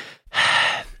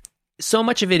so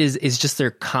much of it is just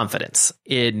their confidence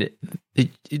in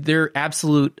their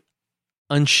absolute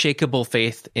unshakable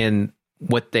faith in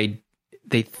what they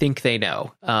think they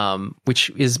know,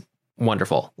 which is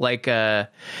wonderful. Like the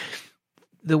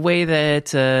way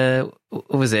that what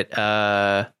was it?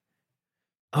 Harry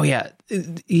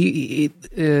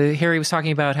was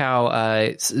talking about how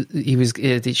his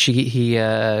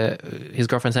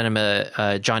girlfriend sent him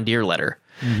a John Deere letter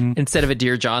instead of a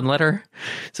Dear John letter.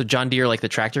 So John Deere, like the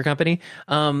tractor company,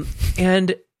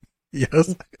 and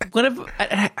yes,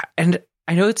 and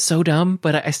I know it's so dumb,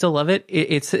 but I still love it.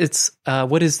 It's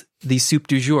what is the soup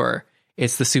du jour?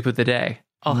 It's the soup of the day.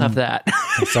 I'll have that.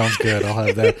 That sounds good. I'll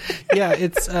have that. Yeah,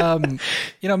 it's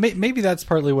maybe that's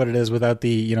partly what it is. Without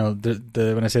the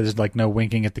the when I say there's like no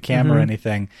winking at the camera or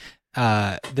anything,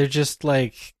 they're just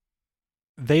like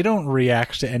they don't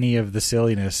react to any of the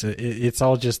silliness. It's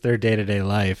all just their day-to-day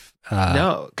life.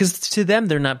 No, because to them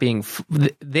they're not being.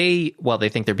 They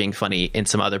think they're being funny in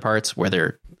some other parts where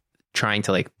they're trying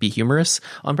to like be humorous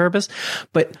on purpose,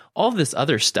 but all this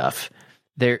other stuff,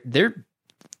 they're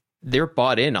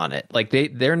bought in on it. Like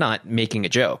they're not making a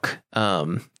joke,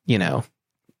 laughing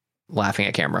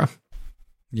at camera.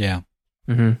 Yeah.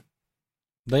 Mm-hmm.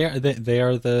 They are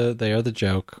the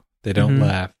joke. They don't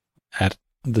laugh at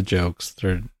the jokes.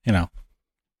 They're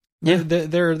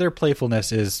their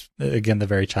playfulness is again the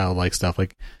very childlike stuff.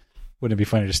 Like, wouldn't it be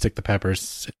funny to stick the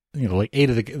peppers? Like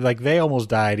 8 of the they almost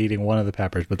died eating one of the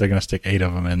peppers, but they're gonna stick 8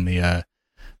 of them in the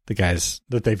guys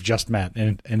that they've just met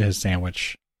in his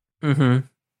sandwich. Mm-hmm.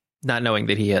 Not knowing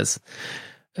that he has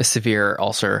a severe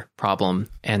ulcer problem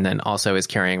and then also is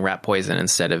carrying rat poison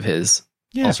instead of his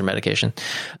ulcer medication.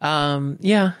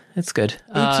 It's good.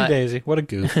 Oopsie daisy. What a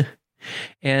goof.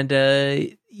 And,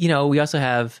 we also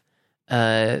have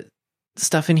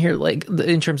stuff in here, like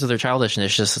in terms of their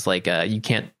childishness, just like you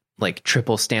can't like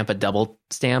triple stamp a double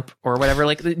stamp or whatever.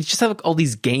 Like you just have all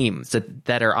these games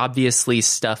that are obviously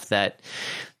stuff that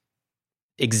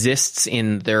exists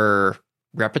in their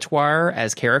repertoire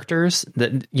as characters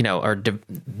that are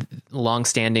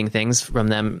long-standing things from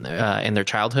them in their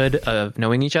childhood of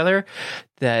knowing each other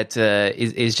that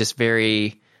is just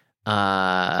very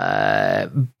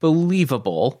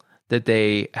believable that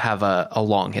they have a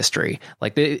long history.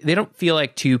 Like they don't feel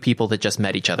like two people that just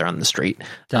met each other on the street.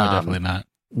 No, definitely not.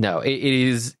 No,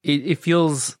 it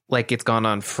feels like it's gone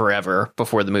on forever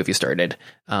before the movie started.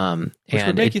 Which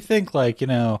would make you think like,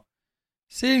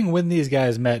 seeing when these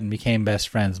guys met and became best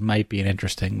friends might be an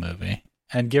interesting movie.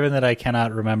 And given that I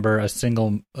cannot remember a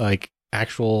single like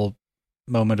actual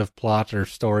moment of plot or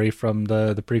story from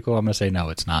the prequel, I'm going to say no,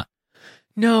 it's not.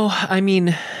 No, I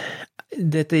mean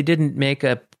that they didn't make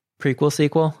a prequel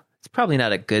sequel. It's probably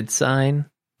not a good sign.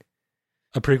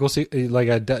 A prequel like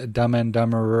a Dumb and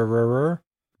Dumber.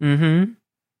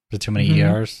 Mm-hmm. Too many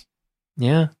ERs.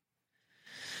 Yeah.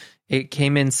 It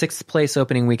came in 6th place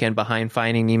opening weekend behind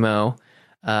Finding Nemo,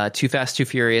 Too Fast, Too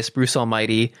Furious, Bruce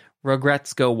Almighty,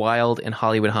 Rugrats Go Wild, and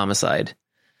Hollywood Homicide.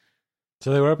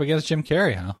 So they were up against Jim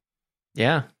Carrey, huh?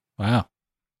 Yeah. Wow.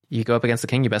 You go up against the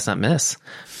king, you best not miss.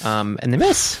 And they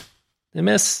missed. They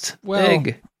missed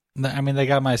big. I mean, they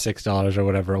got my $6 or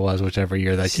whatever it was, whichever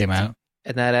year that came out.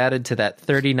 And that added to that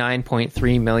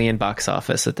 39.3 million box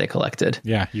office that they collected.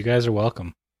 Yeah, you guys are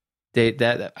welcome.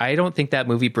 I don't think that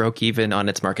movie broke even on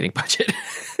its marketing budget.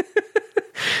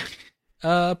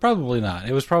 Probably not.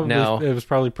 It was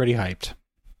probably pretty hyped.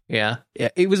 Yeah.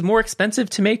 It was more expensive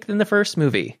to make than the first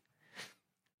movie.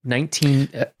 19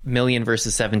 million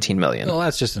versus 17 million. Well,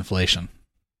 that's just inflation.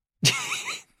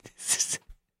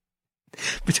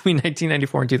 Between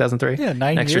 1994 and 2003. Yeah,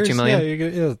 9 extra years. 2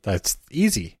 million. Yeah, that's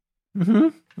easy.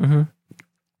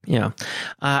 Yeah.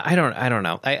 I don't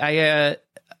know. I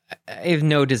have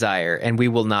no desire, and we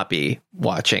will not be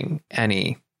watching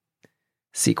any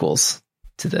sequels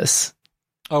to this.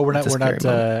 Oh, we're not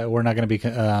going to be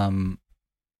Dumb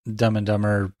and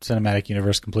Dumber cinematic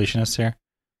universe completionists here.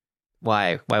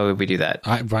 Why would we do that?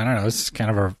 I don't know. This is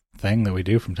kind of our thing that we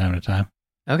do from time to time.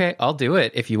 Okay, I'll do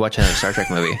it if you watch another Star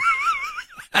Trek movie.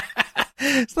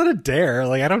 It's not a dare.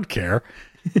 Like, I don't care.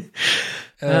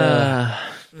 I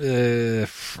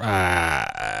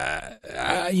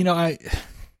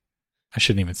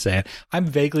shouldn't even say it. I'm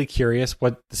vaguely curious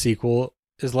what the sequel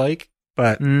is like,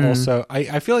 but also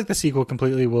I feel like the sequel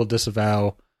completely will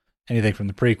disavow anything from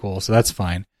the prequel, so that's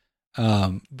fine.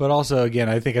 But also, again,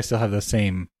 I think I still have the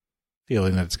same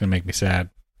feeling that it's going to make me sad.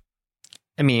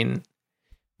 I mean,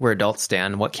 we're adults,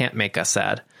 Dan. What can't make us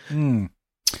sad?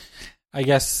 I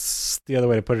guess the other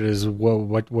way to put it is,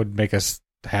 what would make us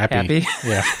happy?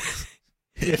 Yeah.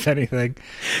 If anything.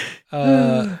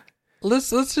 Let's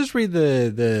just read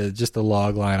the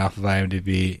log line off of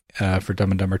IMDb for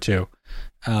Dumb and Dumber 2.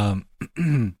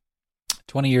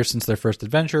 20 years since their first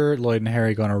adventure, Lloyd and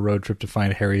Harry go on a road trip to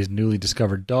find Harry's newly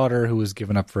discovered daughter, who was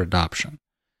given up for adoption.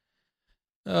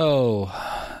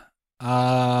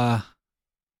 I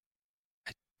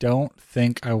don't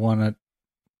think I want to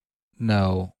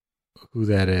know who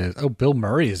that is. Oh, Bill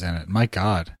Murray is in it. My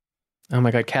God. Oh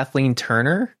my God, Kathleen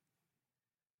Turner?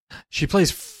 She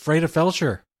plays Freda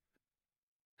Felcher.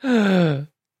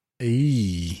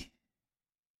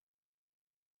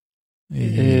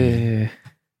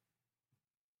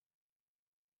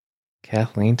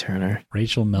 Kathleen Turner.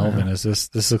 Rachel Melvin. Is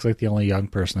this looks like the only young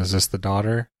person? Is this the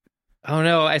daughter? Oh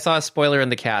no, I saw a spoiler in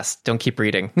the cast. Don't keep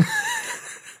reading.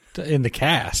 In the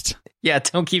cast? Yeah,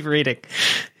 don't keep reading.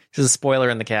 There's a spoiler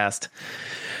in the cast.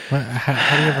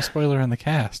 How do you have a spoiler in the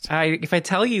cast? If I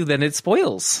tell you, then it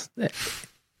spoils.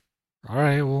 All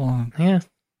right, well, yeah.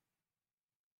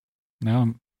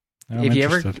 No,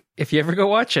 if you ever go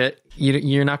watch it,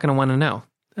 you're not going to want to know.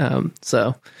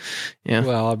 So, yeah.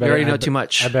 Well, you already know too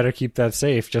much. I better keep that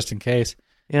safe just in case.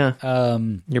 Yeah.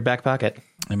 Your back pocket.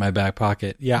 In my back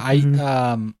pocket. Yeah. I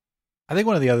think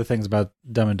one of the other things about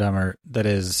Dumb and Dumber that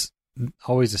is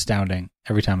always astounding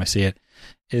every time I see it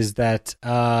is that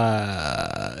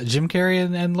Jim Carrey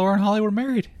and Lauren Holly were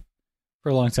married for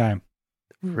a long time.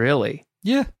 Really?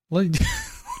 Yeah. Long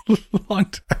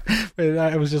time. Wait,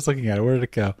 I was just looking at it. Where did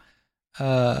it go?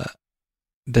 And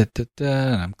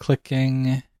I'm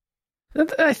clicking.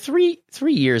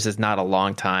 3 years is not a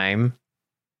long time.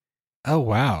 Oh,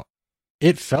 wow.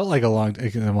 It felt like a long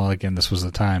time. Well, again, this was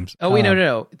the times. Oh, wait,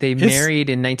 no. They married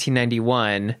in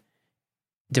 1991,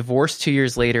 divorced 2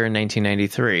 years later in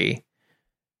 1993.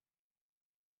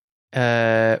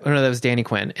 No, that was Danny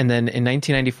Quinn. And then in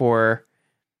 1994,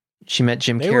 she met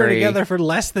Jim Carrey. They were together for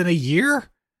less than a year?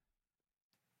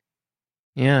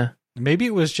 Yeah. Maybe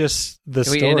it was just the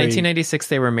story. In 1996,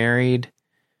 they were married.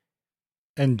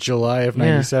 In July of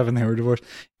 97, they were divorced.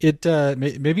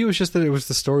 Maybe it was just that it was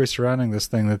the story surrounding this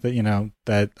thing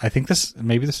that I think this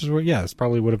is where, this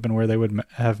probably would have been where they would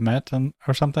have met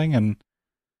or something. And,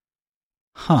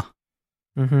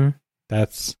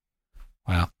 that's,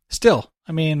 wow. Still,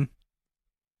 I mean,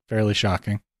 fairly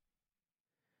shocking.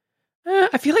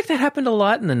 I feel like that happened a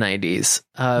lot in the 90s.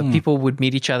 People would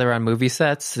meet each other on movie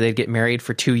sets. They'd get married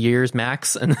for 2 years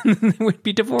max, and then they would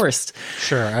be divorced.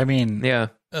 Sure. I mean, yeah.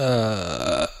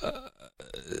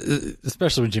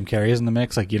 Especially when Jim Carrey is in the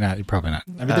mix, like you're probably not.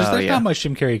 I mean, there's not much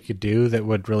Jim Carrey could do that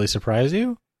would really surprise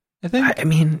you. I think. I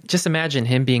mean, just imagine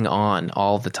him being on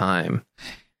all the time.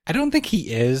 I don't think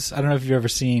he is. I don't know if you've ever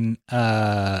seen.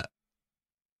 There've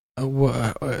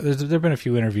been a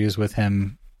few interviews with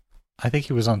him. I think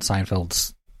he was on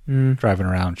Seinfeld's Driving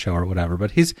Around show or whatever.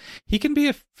 But he can be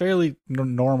a fairly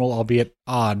normal, albeit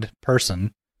odd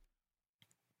person.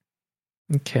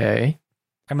 Okay.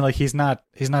 I mean, like he's not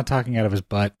talking out of his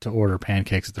butt to order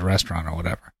pancakes at the restaurant or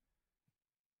whatever.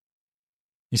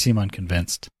 You seem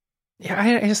unconvinced. Yeah,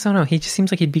 I just don't know. He just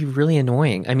seems like he'd be really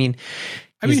annoying. I mean,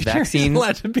 I mean, his vaccine, he's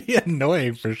allowed to be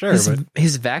annoying for sure.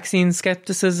 his vaccine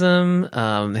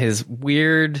skepticism, his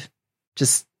weird,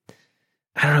 just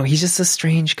I don't know. He's just a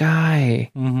strange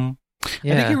guy. Mm-hmm.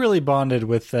 Yeah. I think he really bonded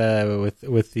with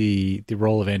the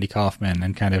role of Andy Kaufman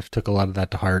and kind of took a lot of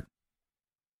that to heart.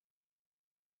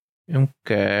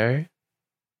 Okay.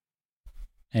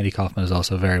 Andy Kaufman is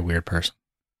also a very weird person.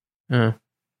 You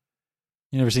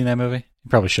never seen that movie? You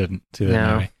probably shouldn't see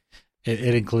that movie.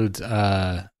 It includes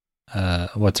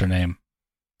what's her name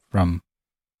from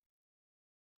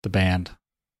the band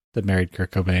that married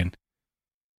Kurt Cobain.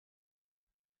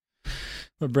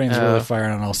 My brain's really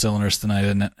firing on all cylinders tonight,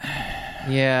 isn't it?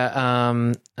 Yeah, I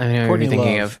know what Courtney you're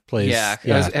thinking Love of. plays,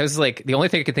 I was like, the only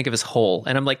thing I could think of is Hole,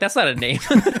 and I'm like, that's not a name.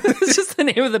 It's just the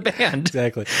name of the band.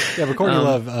 Exactly. Yeah, but Courtney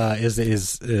Love is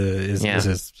his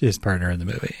partner in the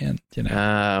movie, and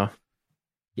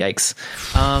yikes.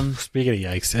 Speaking of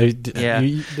yikes,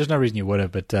 there's no reason you would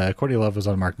have, but Courtney Love was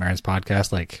on Mark Maron's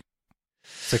podcast like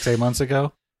 6-8 months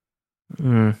ago.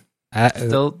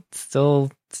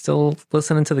 Still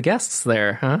listening to the guests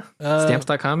there, huh?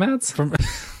 Stamps.com ads?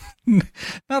 Not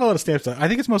a lot of Stamps. I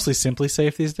think it's mostly Simply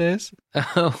Safe these days.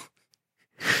 Oh.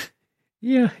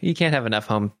 Yeah, you can't have enough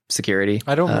home security.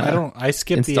 I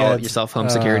skipped the ads. Install yourself home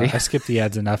security. I skipped the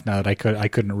ads enough now that I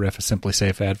couldn't riff a Simply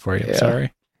Safe ad for you. Yeah.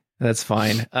 Sorry. That's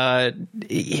fine.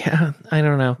 Yeah, I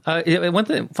don't know.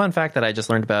 One fun fact that I just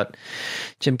learned about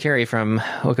Jim Carrey from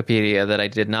Wikipedia that I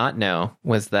did not know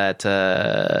was that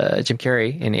Jim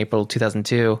Carrey in April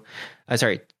 2022,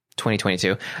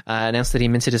 announced that he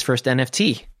minted his first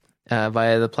NFT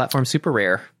via the platform Super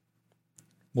Rare.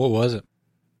 What was it?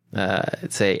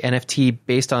 It's a NFT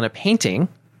based on a painting.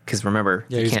 Because remember,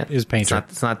 you can't. He's a painter.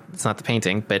 It's not the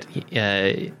painting, but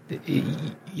the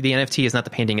NFT is not the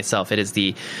painting itself. It is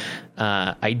the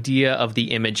idea of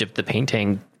the image of the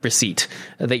painting receipt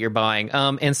that you're buying.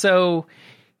 And so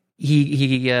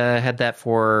he had that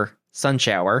for Sun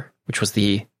Shower, which was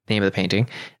the name of the painting,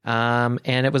 and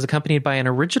it was accompanied by an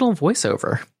original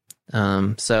voiceover.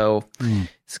 So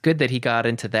it's good that he got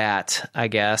into that, I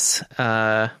guess,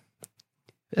 as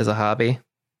a hobby.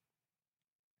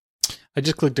 I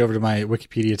just clicked over to my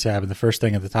Wikipedia tab, and the first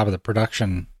thing at the top of the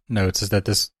production notes is that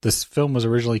this film was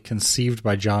originally conceived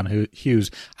by John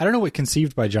Hughes. I don't know what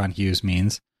conceived by John Hughes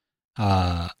means.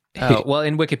 Well,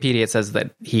 in Wikipedia it says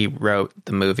that he wrote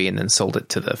the movie and then sold it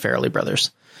to the Farrelly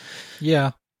brothers.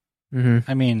 Yeah.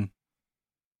 Mm-hmm. I mean,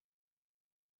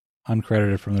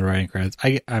 uncredited from the writing credits.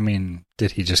 I mean,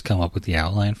 did he just come up with the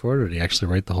outline for it, or did he actually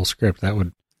write the whole script? That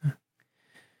would...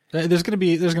 There's gonna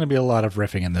be a lot of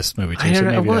riffing in this movie too. I don't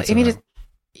know. Well, I mean,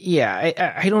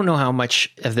 I don't know how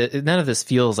much of none of this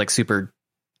feels like super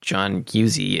John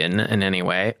Hughesy in any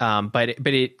way. But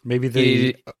it maybe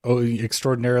the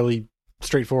extraordinarily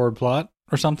straightforward plot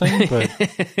or something. But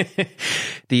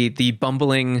the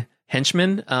bumbling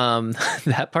henchman,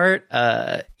 that part,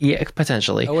 yeah,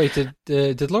 potentially. Oh wait,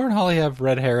 did Lauren Holly have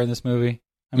red hair in this movie?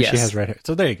 I mean, yes. She has red hair.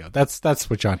 So there you go. That's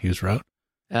what John Hughes wrote.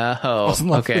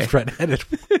 Okay. Redheaded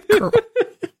girl.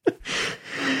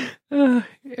 I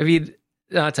mean,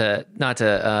 not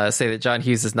to say that John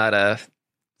Hughes is not a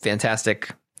fantastic,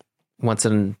 once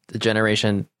in a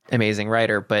generation, amazing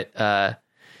writer, but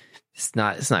it's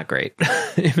not great.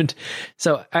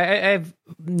 So I have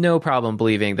no problem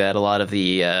believing that a lot of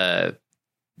the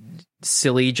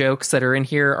silly jokes that are in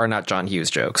here are not John Hughes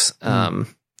jokes.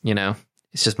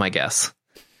 It's just my guess.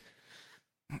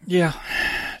 Yeah.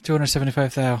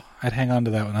 275,000. I'd hang on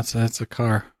to that one. That's a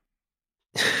car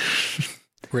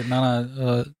written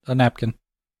on a napkin,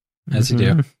 as you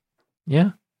do.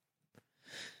 Yeah.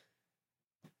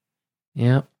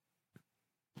 Yeah.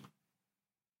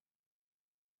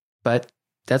 But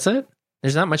that's it.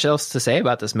 There's not much else to say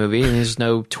about this movie. There's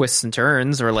no twists and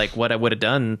turns or like what I would have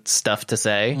done stuff to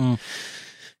say. Do you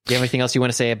have anything else you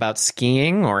want to say about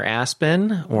skiing or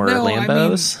Aspen or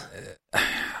Lambos? I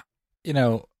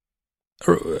mean,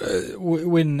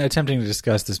 when attempting to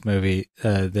discuss this movie,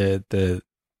 the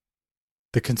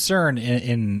concern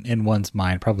in one's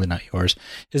mind, probably not yours,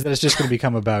 is that it's just going to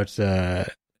become about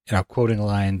quoting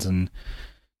lines and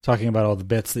talking about all the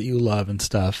bits that you love and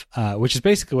stuff, which is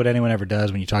basically what anyone ever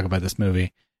does when you talk about this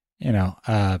movie.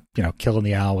 Killing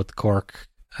the owl with the cork,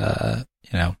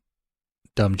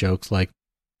 dumb jokes like,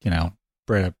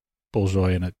 bred a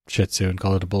bulljoy in a Shih Tzu and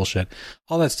call it a bullshit,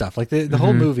 all that stuff. Like the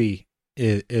whole movie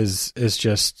is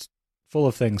just full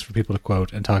of things for people to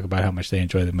quote and talk about how much they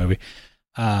enjoy the movie.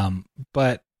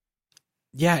 But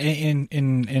yeah,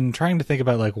 in trying to think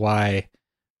about like why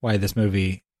this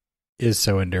movie is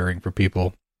so enduring for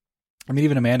people. I mean,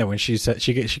 even Amanda, when she said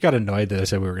she got annoyed that I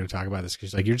said we were going to talk about this, because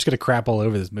she's like, you're just going to crap all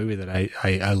over this movie that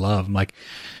I love. I'm like,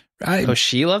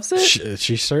 She loves it.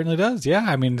 She certainly does. Yeah,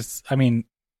 I mean,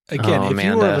 again, if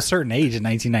you were of a certain age in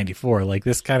 1994, like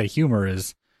this kind of humor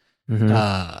is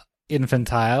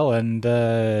infantile, and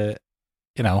as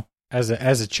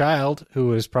a child who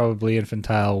was probably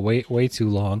infantile way too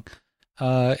long,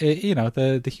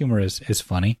 the humor is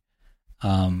funny.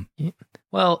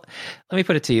 Well, let me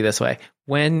put it to you this way: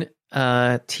 when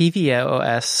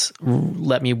TVOS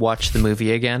let me watch the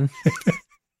movie again,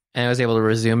 and I was able to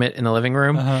resume it in the living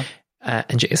room,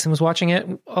 and Jason was watching it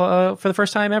for the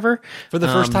first time ever. For the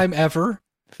first time ever?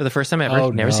 For the first time ever. Oh,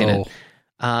 Never seen it.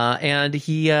 And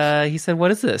he said,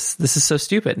 "What is this? This is so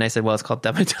stupid." And I said, "Well, it's called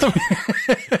Dumb and Dumber."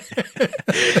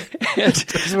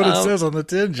 That's what it says on the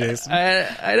tin, Jason.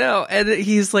 I know. And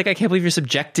he's like, "I can't believe you're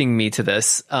subjecting me to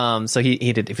this." So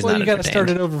he did. He was well, not you got to start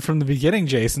it over from the beginning,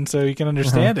 Jason, so you can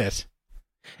understand it.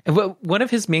 And one of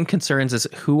his main concerns is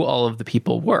who all of the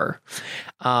people were.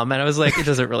 And I was like, it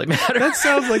doesn't really matter. That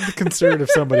sounds like the concern of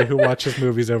somebody who watches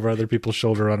movies over other people's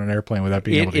shoulder on an airplane without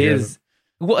being able to hear them.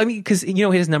 Well, I mean, because,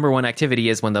 his number one activity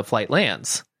is when the flight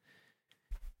lands.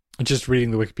 Just reading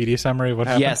the Wikipedia summary of what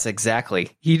happened? Yes, exactly.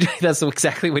 That's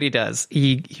exactly what he does.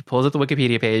 He pulls up the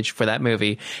Wikipedia page for that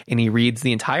movie, and he reads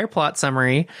the entire plot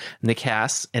summary, and the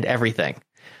cast, and everything.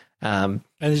 And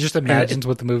he just imagines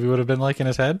what the movie would have been like in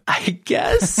his head? I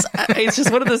guess. It's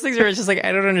just one of those things where it's just like,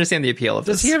 I don't understand the appeal of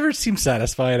this. Does he ever seem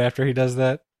satisfied after he does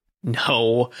that?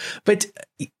 No. But,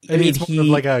 I mean, it's more of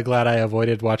like a glad I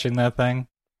avoided watching that thing.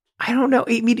 I don't know.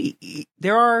 I mean,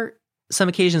 there are some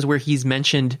occasions where he's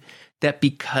mentioned that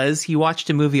because he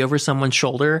watched a movie over someone's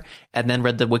shoulder and then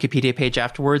read the Wikipedia page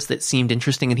afterwards that seemed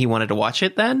interesting and he wanted to watch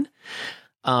it then.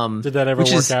 Did that ever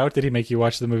work out? Did he make you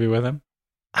watch the movie with him?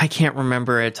 I can't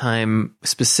remember a time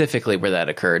specifically where that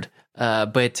occurred.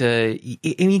 But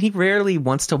he rarely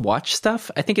wants to watch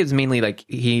stuff. I think it's mainly like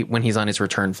when he's on his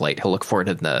return flight, he'll look forward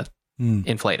to the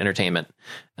in-flight entertainment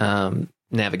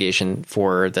navigation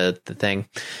for the thing.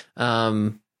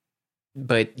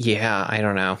 But yeah, I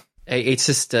don't know. It's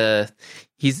just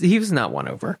he was not won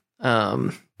over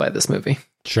by this movie.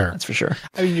 Sure, that's for sure.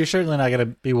 I mean, you're certainly not going to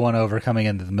be won over coming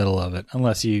into the middle of it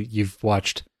unless you've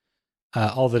watched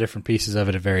all the different pieces of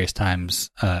it at various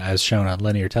times as shown on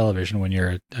linear television when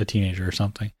you're a teenager or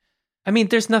something. I mean,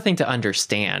 there's nothing to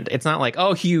understand. It's not like,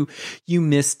 oh, you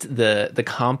missed the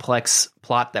complex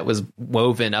plot that was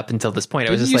woven up until this point.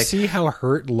 I was just like, see how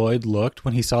hurt Lloyd looked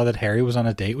when he saw that Harry was on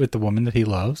a date with the woman that he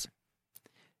loves?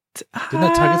 Didn't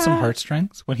that tug at some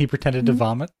heartstrings when he pretended to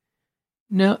vomit?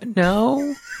 No.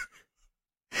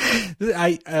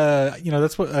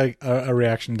 That's what a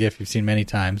reaction GIF you've seen many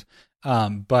times.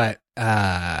 But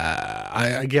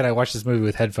I watched this movie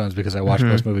with headphones because I watch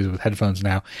most movies with headphones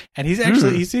now, and he's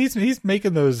actually he's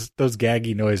making those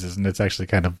gaggy noises, and it's actually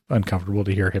kind of uncomfortable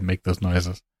to hear him make those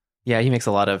noises. Yeah, he makes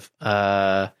a lot of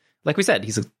like we said,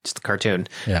 he's just a cartoon.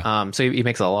 Yeah. So he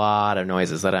makes a lot of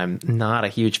noises that I'm not a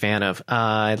huge fan of.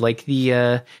 Like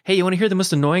the hey, you want to hear the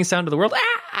most annoying sound of the world?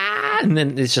 Ah! And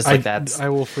then it's just like that. I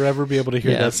will forever be able to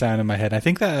hear that sound in my head. I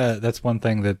think that's one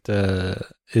thing that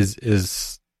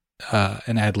is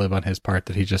an ad lib on his part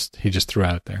that he just threw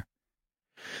out there.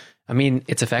 I mean,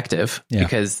 it's effective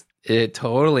because it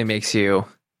totally makes you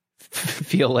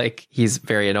feel like he's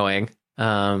very annoying.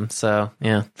 So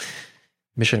yeah,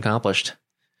 mission accomplished.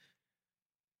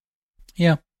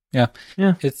 Yeah.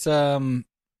 It's I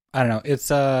don't know.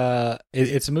 It's a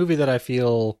movie that I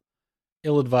feel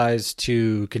ill-advised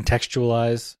to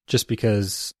contextualize just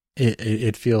because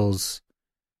it feels,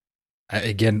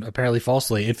 again, apparently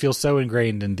falsely, it feels so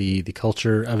ingrained in the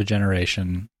culture of a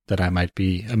generation that I might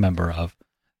be a member of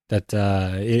that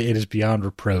it is beyond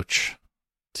reproach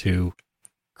to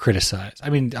criticize.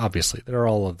 I mean, obviously, there are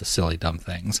all of the silly, dumb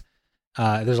things.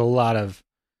 There's a lot of,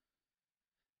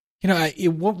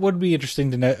 what would be interesting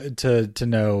to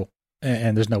know,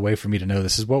 and there's no way for me to know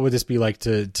this, is what would this be like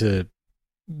to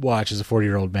watch as a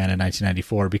 40-year-old man in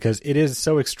 1994, because it is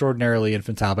so extraordinarily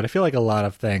infantile, but I feel like a lot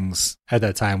of things at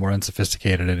that time were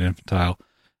unsophisticated and infantile.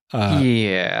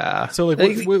 Yeah. So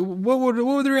like, what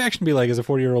would the reaction be like as a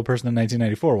 40-year-old person in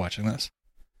 1994 watching this?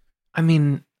 I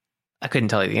mean, I couldn't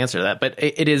tell you the answer to that, but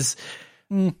it is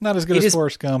not as good as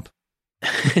Forrest Gump.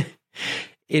 It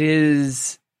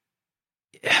is.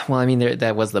 Well, I mean,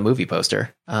 that was the movie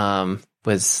poster.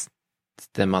 Was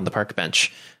them on the park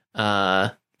bench.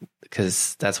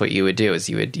 Because that's what you would do, is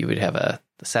you would have a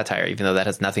satire, even though that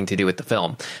has nothing to do with the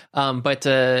film. But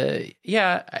it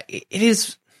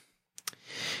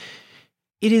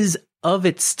is of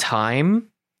its time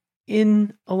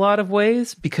in a lot of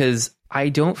ways, because I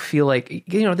don't feel like,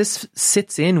 this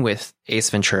sits in with Ace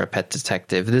Ventura: Pet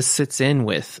Detective. This sits in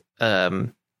with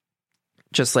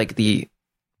just like the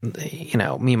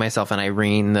Me, Myself, and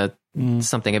Irene, the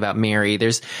Something About Mary.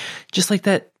 There's just like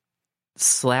that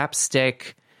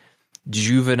slapstick,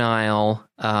 juvenile,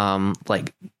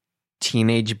 like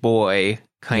teenage boy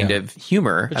kind of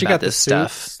humor but about you got this the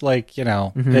suits, stuff. like,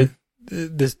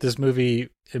 this movie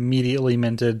immediately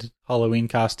minted Halloween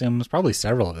costumes, probably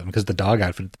several of them, because the dog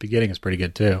outfit at the beginning is pretty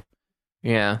good too.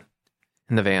 Yeah.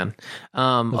 In the van.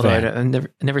 Although I've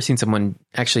never seen someone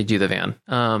actually do the van.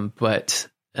 But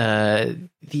I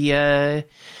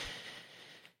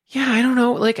don't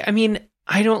know. Like, I mean,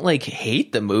 I don't like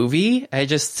hate the movie. I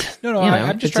just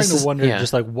I'm just trying to wonder,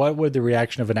 just like, what would the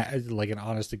reaction of an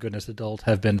honest to goodness adult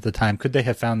have been at the time? Could they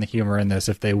have found the humor in this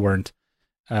if they weren't?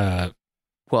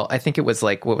 Well, I think it was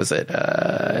like, what was it?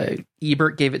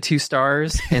 Ebert gave it 2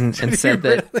 stars and said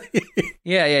that.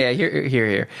 Yeah.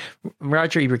 Here.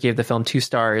 Roger Ebert gave the film 2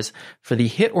 stars for the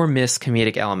hit or miss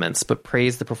comedic elements, but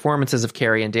praised the performances of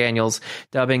Carey and Daniels,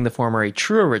 dubbing the former a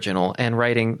true original and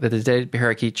writing that the dead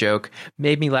parakeet joke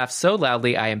made me laugh so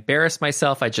loudly I embarrassed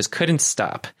myself I just couldn't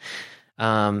stop.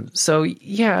 So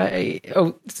yeah, I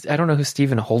don't know who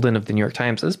Stephen Holden of the New York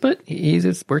Times is, but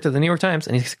he's worked at the New York Times,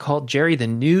 and he's called Jerry the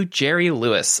new Jerry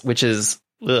Lewis, which is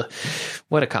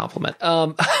what a compliment.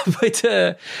 But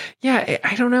I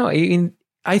don't know. I mean,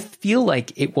 I feel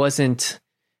like it wasn't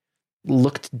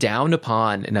looked down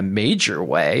upon in a major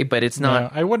way, but it's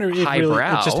not. I wonder if it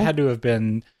just had to have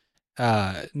been.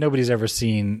 Nobody's ever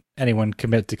seen anyone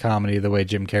commit to comedy the way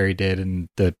Jim Carrey did in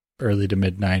the early to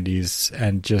mid 90s,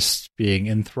 and just being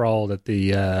enthralled at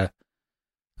the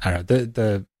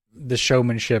the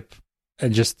showmanship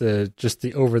and just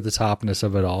the over the topness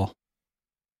of it all.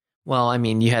 Well, I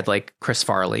mean, you had like Chris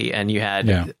Farley, and you had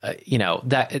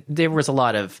that there was a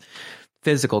lot of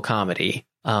physical comedy.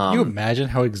 Can you imagine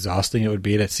how exhausting it would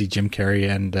be to see Jim Carrey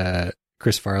and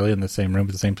Chris Farley in the same room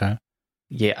at the same time?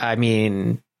 Yeah, I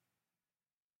mean,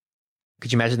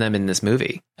 could you imagine them in this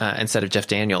movie? Instead of Jeff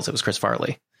Daniels, it was Chris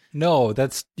Farley. No,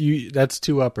 that's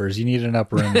 2 uppers. You need an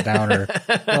upper and a downer.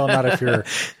 Well, not if you're.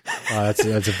 That's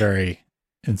a very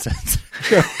insensitive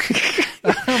joke.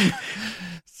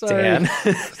 Sorry. Dan,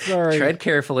 sorry. Tread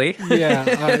carefully. Yeah,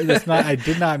 that's not. I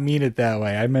did not mean it that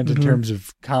way. I meant in terms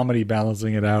of comedy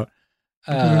balancing it out.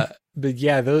 But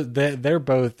yeah, they're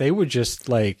both. They would just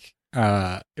like.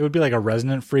 It would be like a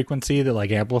resonant frequency that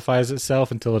like amplifies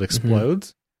itself until it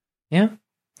explodes. Yeah.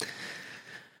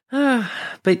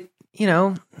 But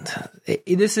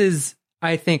this is.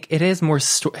 I think it has more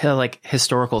like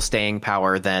historical staying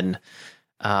power than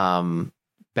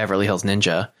Beverly Hills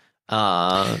Ninja.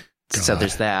 So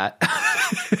there's that.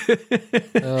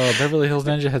 Oh, Beverly Hills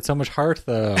Ninja had so much heart,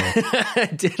 though.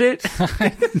 Did it?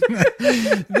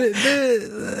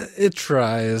 It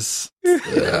tries.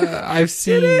 I've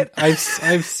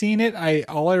seen it.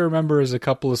 All I remember is a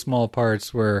couple of small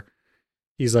parts where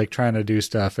he's like trying to do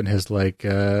stuff, and his like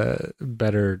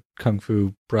better kung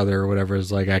fu brother or whatever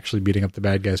is like actually beating up the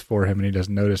bad guys for him, and he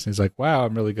doesn't notice. And he's like, "Wow,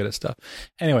 I'm really good at stuff."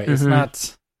 Anyway, it's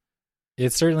not.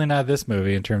 It's certainly not this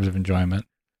movie in terms of enjoyment.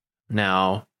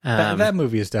 No. That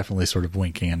movie is definitely sort of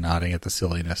winking and nodding at the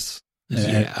silliness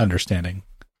and understanding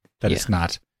that it's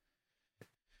not.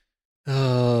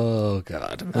 Oh,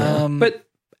 God. But,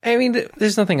 I mean,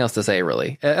 there's nothing else to say,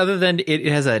 really, other than it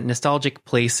has a nostalgic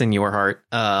place in your heart.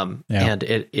 And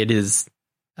it is,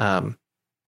 I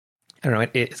don't know,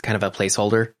 it's kind of a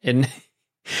placeholder in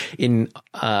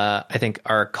I think,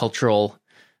 our cultural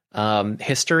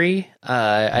history.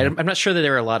 I'm not sure that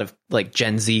there are a lot of like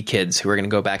Gen Z kids who are going to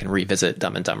go back and revisit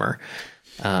Dumb and Dumber.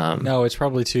 No, it's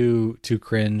probably too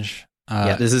cringe.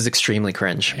 Yeah, this is extremely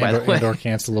cringe, by the way. And or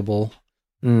cancelable.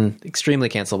 Extremely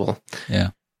cancelable.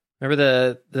 Yeah.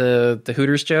 Remember the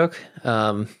Hooters joke?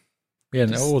 Yeah,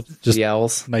 no, just the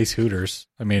owls. Nice Hooters.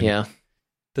 I mean, yeah.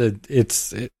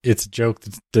 It's a joke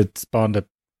that spawned a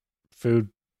food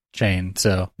chain.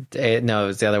 So no, it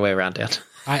was the other way around, Dan.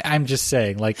 I'm just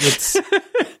saying, like, it's.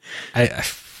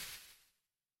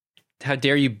 How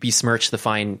dare you besmirch the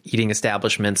fine eating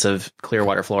establishments of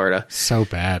Clearwater, Florida? So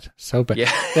bad.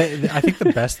 Yeah. I think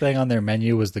the best thing on their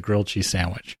menu was the grilled cheese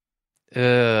sandwich.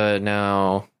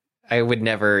 No, I would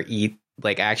never eat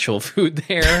like actual food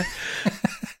there.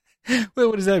 Well,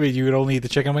 what does that mean? You would only eat the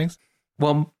chicken wings?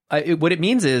 Well, what it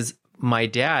means is my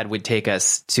dad would take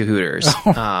us to Hooters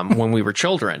when we were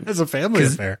children. It's a family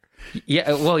affair.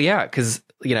 Yeah, well, yeah, because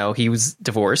he was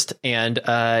divorced, and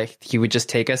he would just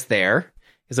take us there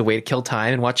as a way to kill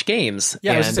time and watch games.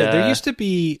 Yeah, I was saying, there used to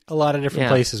be a lot of different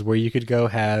places where you could go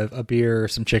have a beer,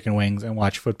 some chicken wings, and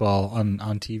watch football on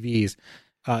TVs.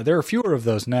 There are fewer of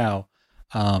those now,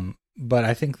 but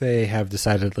I think they have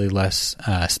decidedly less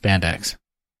spandex.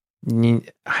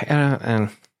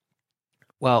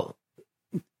 Well,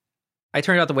 I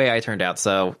turned out the way I turned out.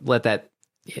 So let that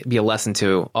be a lesson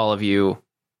to all of you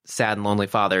sad and lonely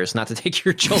fathers not to take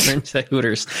your children to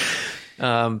Hooters.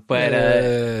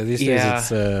 These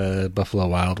days it's Buffalo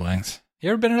Wild Wings. You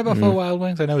ever been in a Buffalo Wild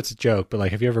Wings? I know it's a joke, but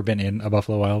like, have you ever been in a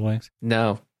Buffalo Wild Wings?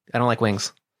 No, I don't like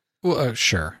wings. Well,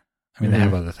 sure. I mean, they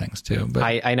have other things too, but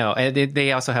I know. And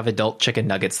they also have adult chicken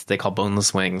nuggets that they call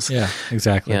boneless wings. Yeah,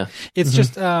 exactly. Yeah. It's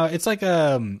just it's like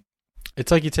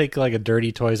you take like a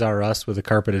dirty Toys R Us with a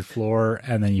carpeted floor,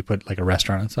 and then you put like a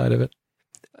restaurant inside of it.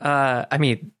 I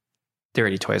mean,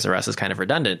 dirty Toys R Us is kind of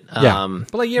redundant. Yeah,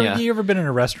 but like you ever been in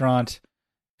a restaurant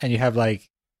and you have like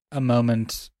a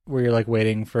moment where you're like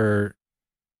waiting for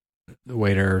the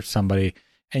waiter or somebody,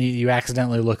 and you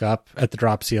accidentally look up at the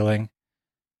drop ceiling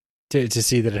to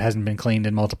see that it hasn't been cleaned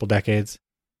in multiple decades.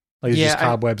 Like there's just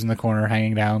cobwebs in the corner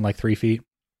hanging down like 3 feet.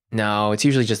 No, it's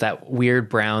usually just that weird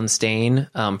brown stain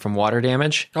from water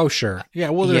damage. Oh, sure. Yeah,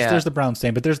 well, there's the brown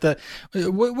stain, but there's the...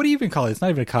 What do you even call it? It's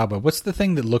not even a cobweb. What's the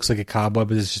thing that looks like a cobweb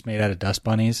but is just made out of dust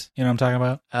bunnies? You know what I'm talking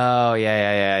about? Oh,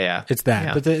 yeah. It's that.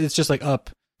 Yeah. But it's just like up,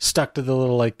 stuck to the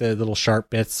little sharp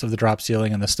bits of the drop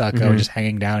ceiling and the stucco just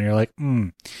hanging down. And you're like,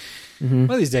 one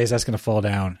of these days that's going to fall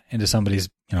down into somebody's,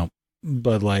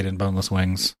 Bud Light and boneless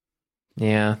wings.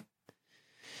 Yeah.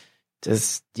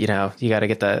 Just, you got to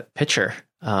get the pitcher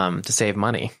to save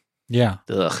money. Yeah.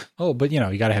 Ugh. Oh, but you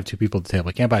got to have 2 people at the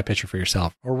table. You can't buy a pitcher for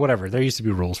yourself or whatever. There used to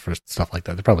be rules for stuff like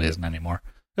that. There probably isn't anymore.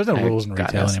 There's no rules in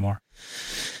retail anymore.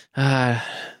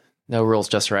 No rules,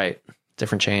 just right.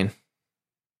 Different chain.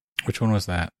 Which one was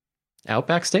that?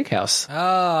 Outback Steakhouse.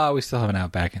 Oh, we still have an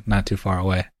Outback not too far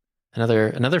away.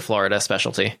 Another Florida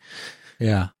specialty.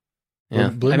 Yeah. Yeah.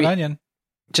 Bloomin' Onion.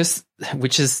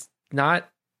 Which is not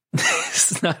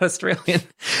it's not Australian.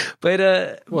 But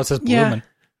well, it says Bloomin'.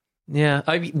 Yeah.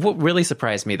 What really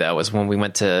surprised me though was when we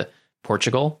went to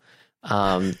Portugal,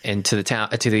 and to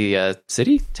the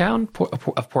city town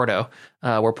of Porto,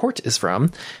 where Port is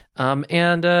from.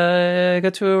 And I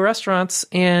got to a restaurant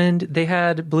and they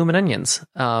had Bloomin' Onions.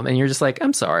 And you're just like,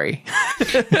 I'm sorry.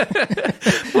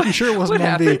 I'm sure it wasn't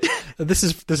on this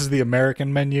is the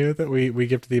American menu that we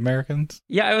give to the Americans.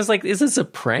 Yeah, I was like, is this a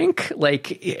prank?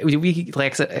 Like we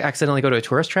accidentally go to a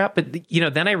tourist trap, but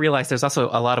then I realized there's also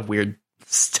a lot of weird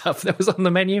stuff that was on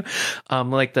the menu,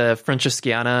 like the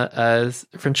Franciscana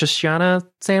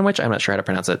sandwich. I'm not sure how to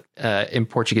pronounce it in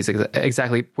Portuguese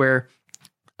exactly, where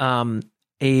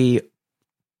a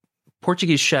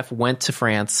Portuguese chef went to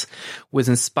France, was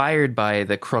inspired by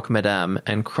the croque madame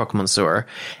and croque monsieur,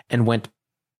 and went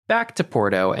back to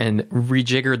Porto and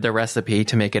rejiggered the recipe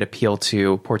to make it appeal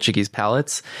to Portuguese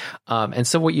palates. And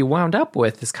so what you wound up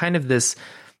with is kind of this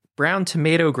brown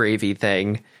tomato gravy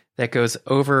thing that goes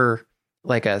over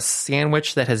like a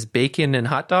sandwich that has bacon and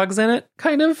hot dogs in it,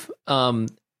 kind of.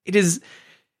 It is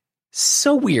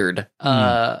so weird.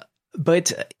 But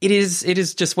it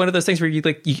is just one of those things where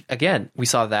again, we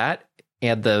saw that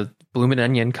and the Bloomin'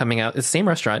 Onion coming out. It's the same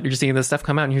restaurant. You're just seeing this stuff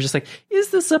come out and you're just like, is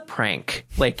this a prank?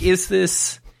 Like, is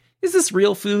this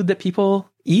real food that people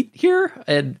eat here?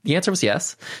 And the answer was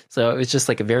yes. So it was just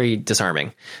like a very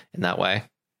disarming in that way.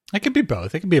 It could be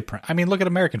both. It could be a prank. I mean, look at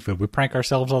American food. We prank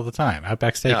ourselves all the time.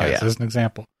 Outback Steakhouse is an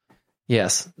example.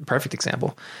 Yes, perfect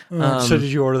example. So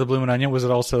did you order the Bloomin' Onion? Was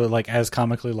it also like as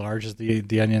comically large as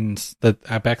the onions that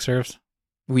Outback serves?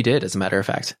 We did, as a matter of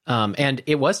fact. And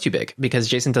it was too big because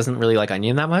Jason doesn't really like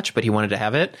onion that much, but he wanted to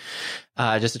have it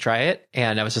just to try it.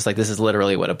 And I was just like, this is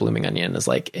literally what a blooming onion is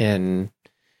like in...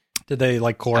 Did they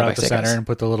like core out the center and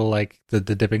put the little like the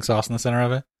dipping sauce in the center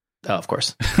of it? Oh, of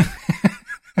course.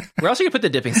 Where else are you going to put the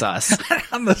dipping sauce?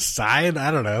 On the side?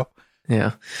 I don't know.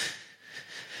 Yeah.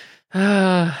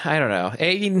 I don't know.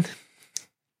 I mean,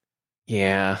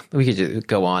 yeah, we could just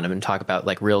go on and talk about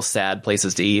like real sad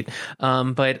places to eat.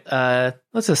 But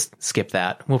let's just skip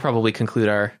that. We'll probably conclude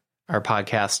our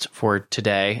podcast for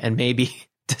today and maybe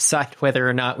decide whether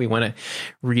or not we want to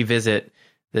revisit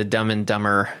the Dumb and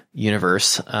Dumber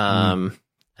universe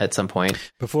at some point.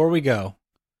 Before we go,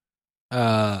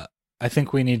 I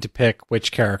think we need to pick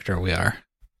which character we are.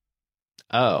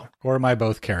 Oh. Or am I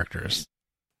both characters?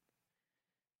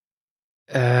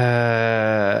 Are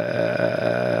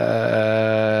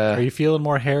you feeling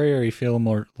more Harry or are you feeling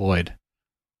more Lloyd?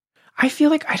 I feel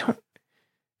like I don't...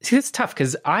 See, it's tough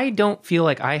because I don't feel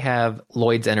like I have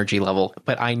Lloyd's energy level,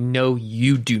 but I know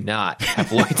you do not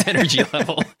have Lloyd's energy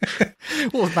level.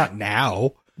 Well, not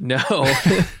now. No.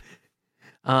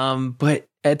 But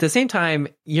at the same time,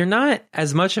 you're not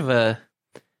as much of a...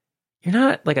 You're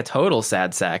not like a total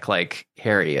sad sack like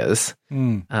Harry is.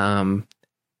 But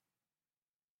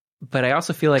I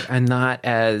also feel like I'm not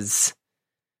as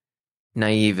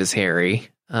naive as Harry.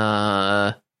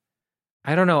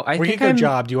 I don't know. I Where you think go I'm.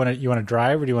 job, do you want to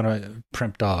drive or do you want to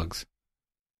primp dogs?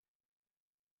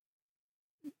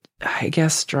 I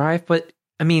guess drive, but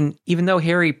I mean, even though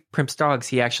Harry primps dogs,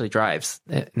 he actually drives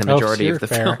in the majority of the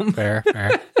film. Fair.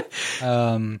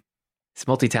 He's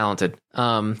multi-talented.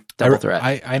 Double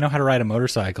threat. I know how to ride a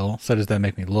motorcycle, so does that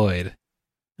make me Lloyd?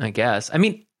 I guess. I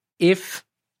mean, if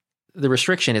the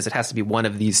restriction is it has to be one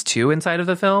of these two inside of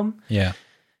the film, Yeah.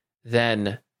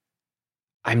 then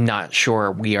I'm not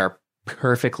sure we are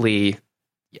perfectly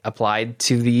applied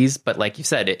to these. But like you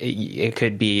said, it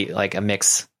could be like a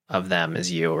mix of them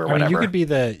as you or whatever. You could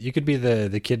be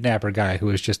the kidnapper guy who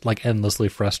is just like endlessly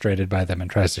frustrated by them and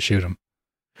tries to shoot him.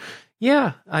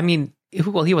 Yeah, I mean,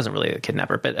 well, he wasn't really a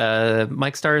kidnapper, but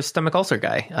Mike Starr's stomach ulcer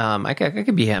guy. I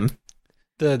could be him.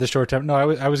 The short term. No,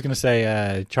 I was going to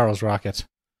say Charles Rocket.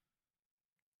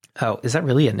 Oh, is that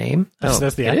really a name? That's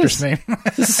the actor's name.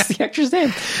 This is the actor's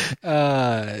name.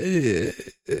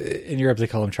 In Europe, they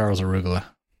call him Charles Arugula.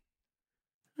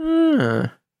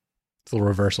 It's a little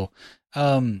reversal.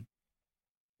 Yeah,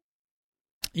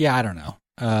 I don't know.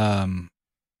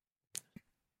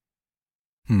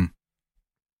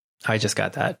 I just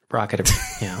got that. Rocket,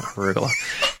 arugula.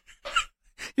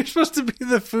 You're supposed to be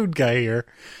the food guy here.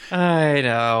 I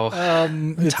know.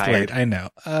 It's tired. late. I know.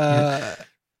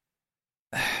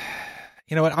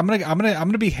 You know what? I'm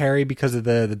gonna be Harry because of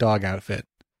the dog outfit.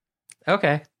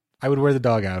 Okay. I would wear the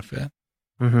dog outfit.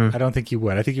 Mm-hmm. I don't think you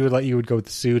would. I think you would go with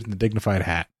the suit and the dignified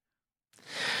hat.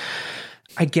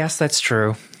 I guess that's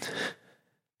true.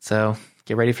 So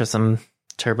get ready for some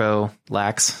turbo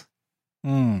lax.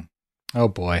 Oh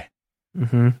boy.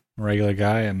 Mm-hmm. Regular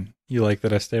guy, and you like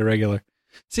that I stay regular.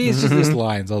 See, it's just this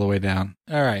lines all the way down.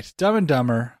 All right. Dumb and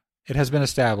Dumber. It has been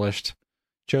established.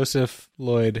 Joseph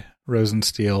Lloyd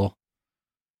Rosensteel.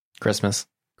 Christmas.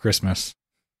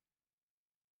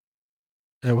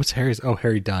 What's Harry's? Oh,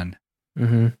 Harry Dunn.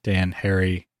 Mm-hmm. Dan,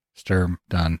 Harry Sturm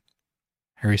Dunn.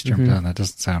 Harry Sturm Dunn. That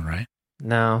doesn't sound right.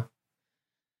 No.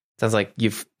 Sounds like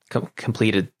you've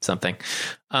completed something.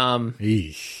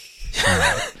 Eesh.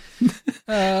 All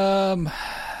right.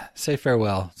 Say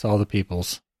farewell to all the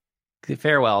peoples.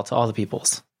 Farewell to all the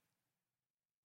peoples.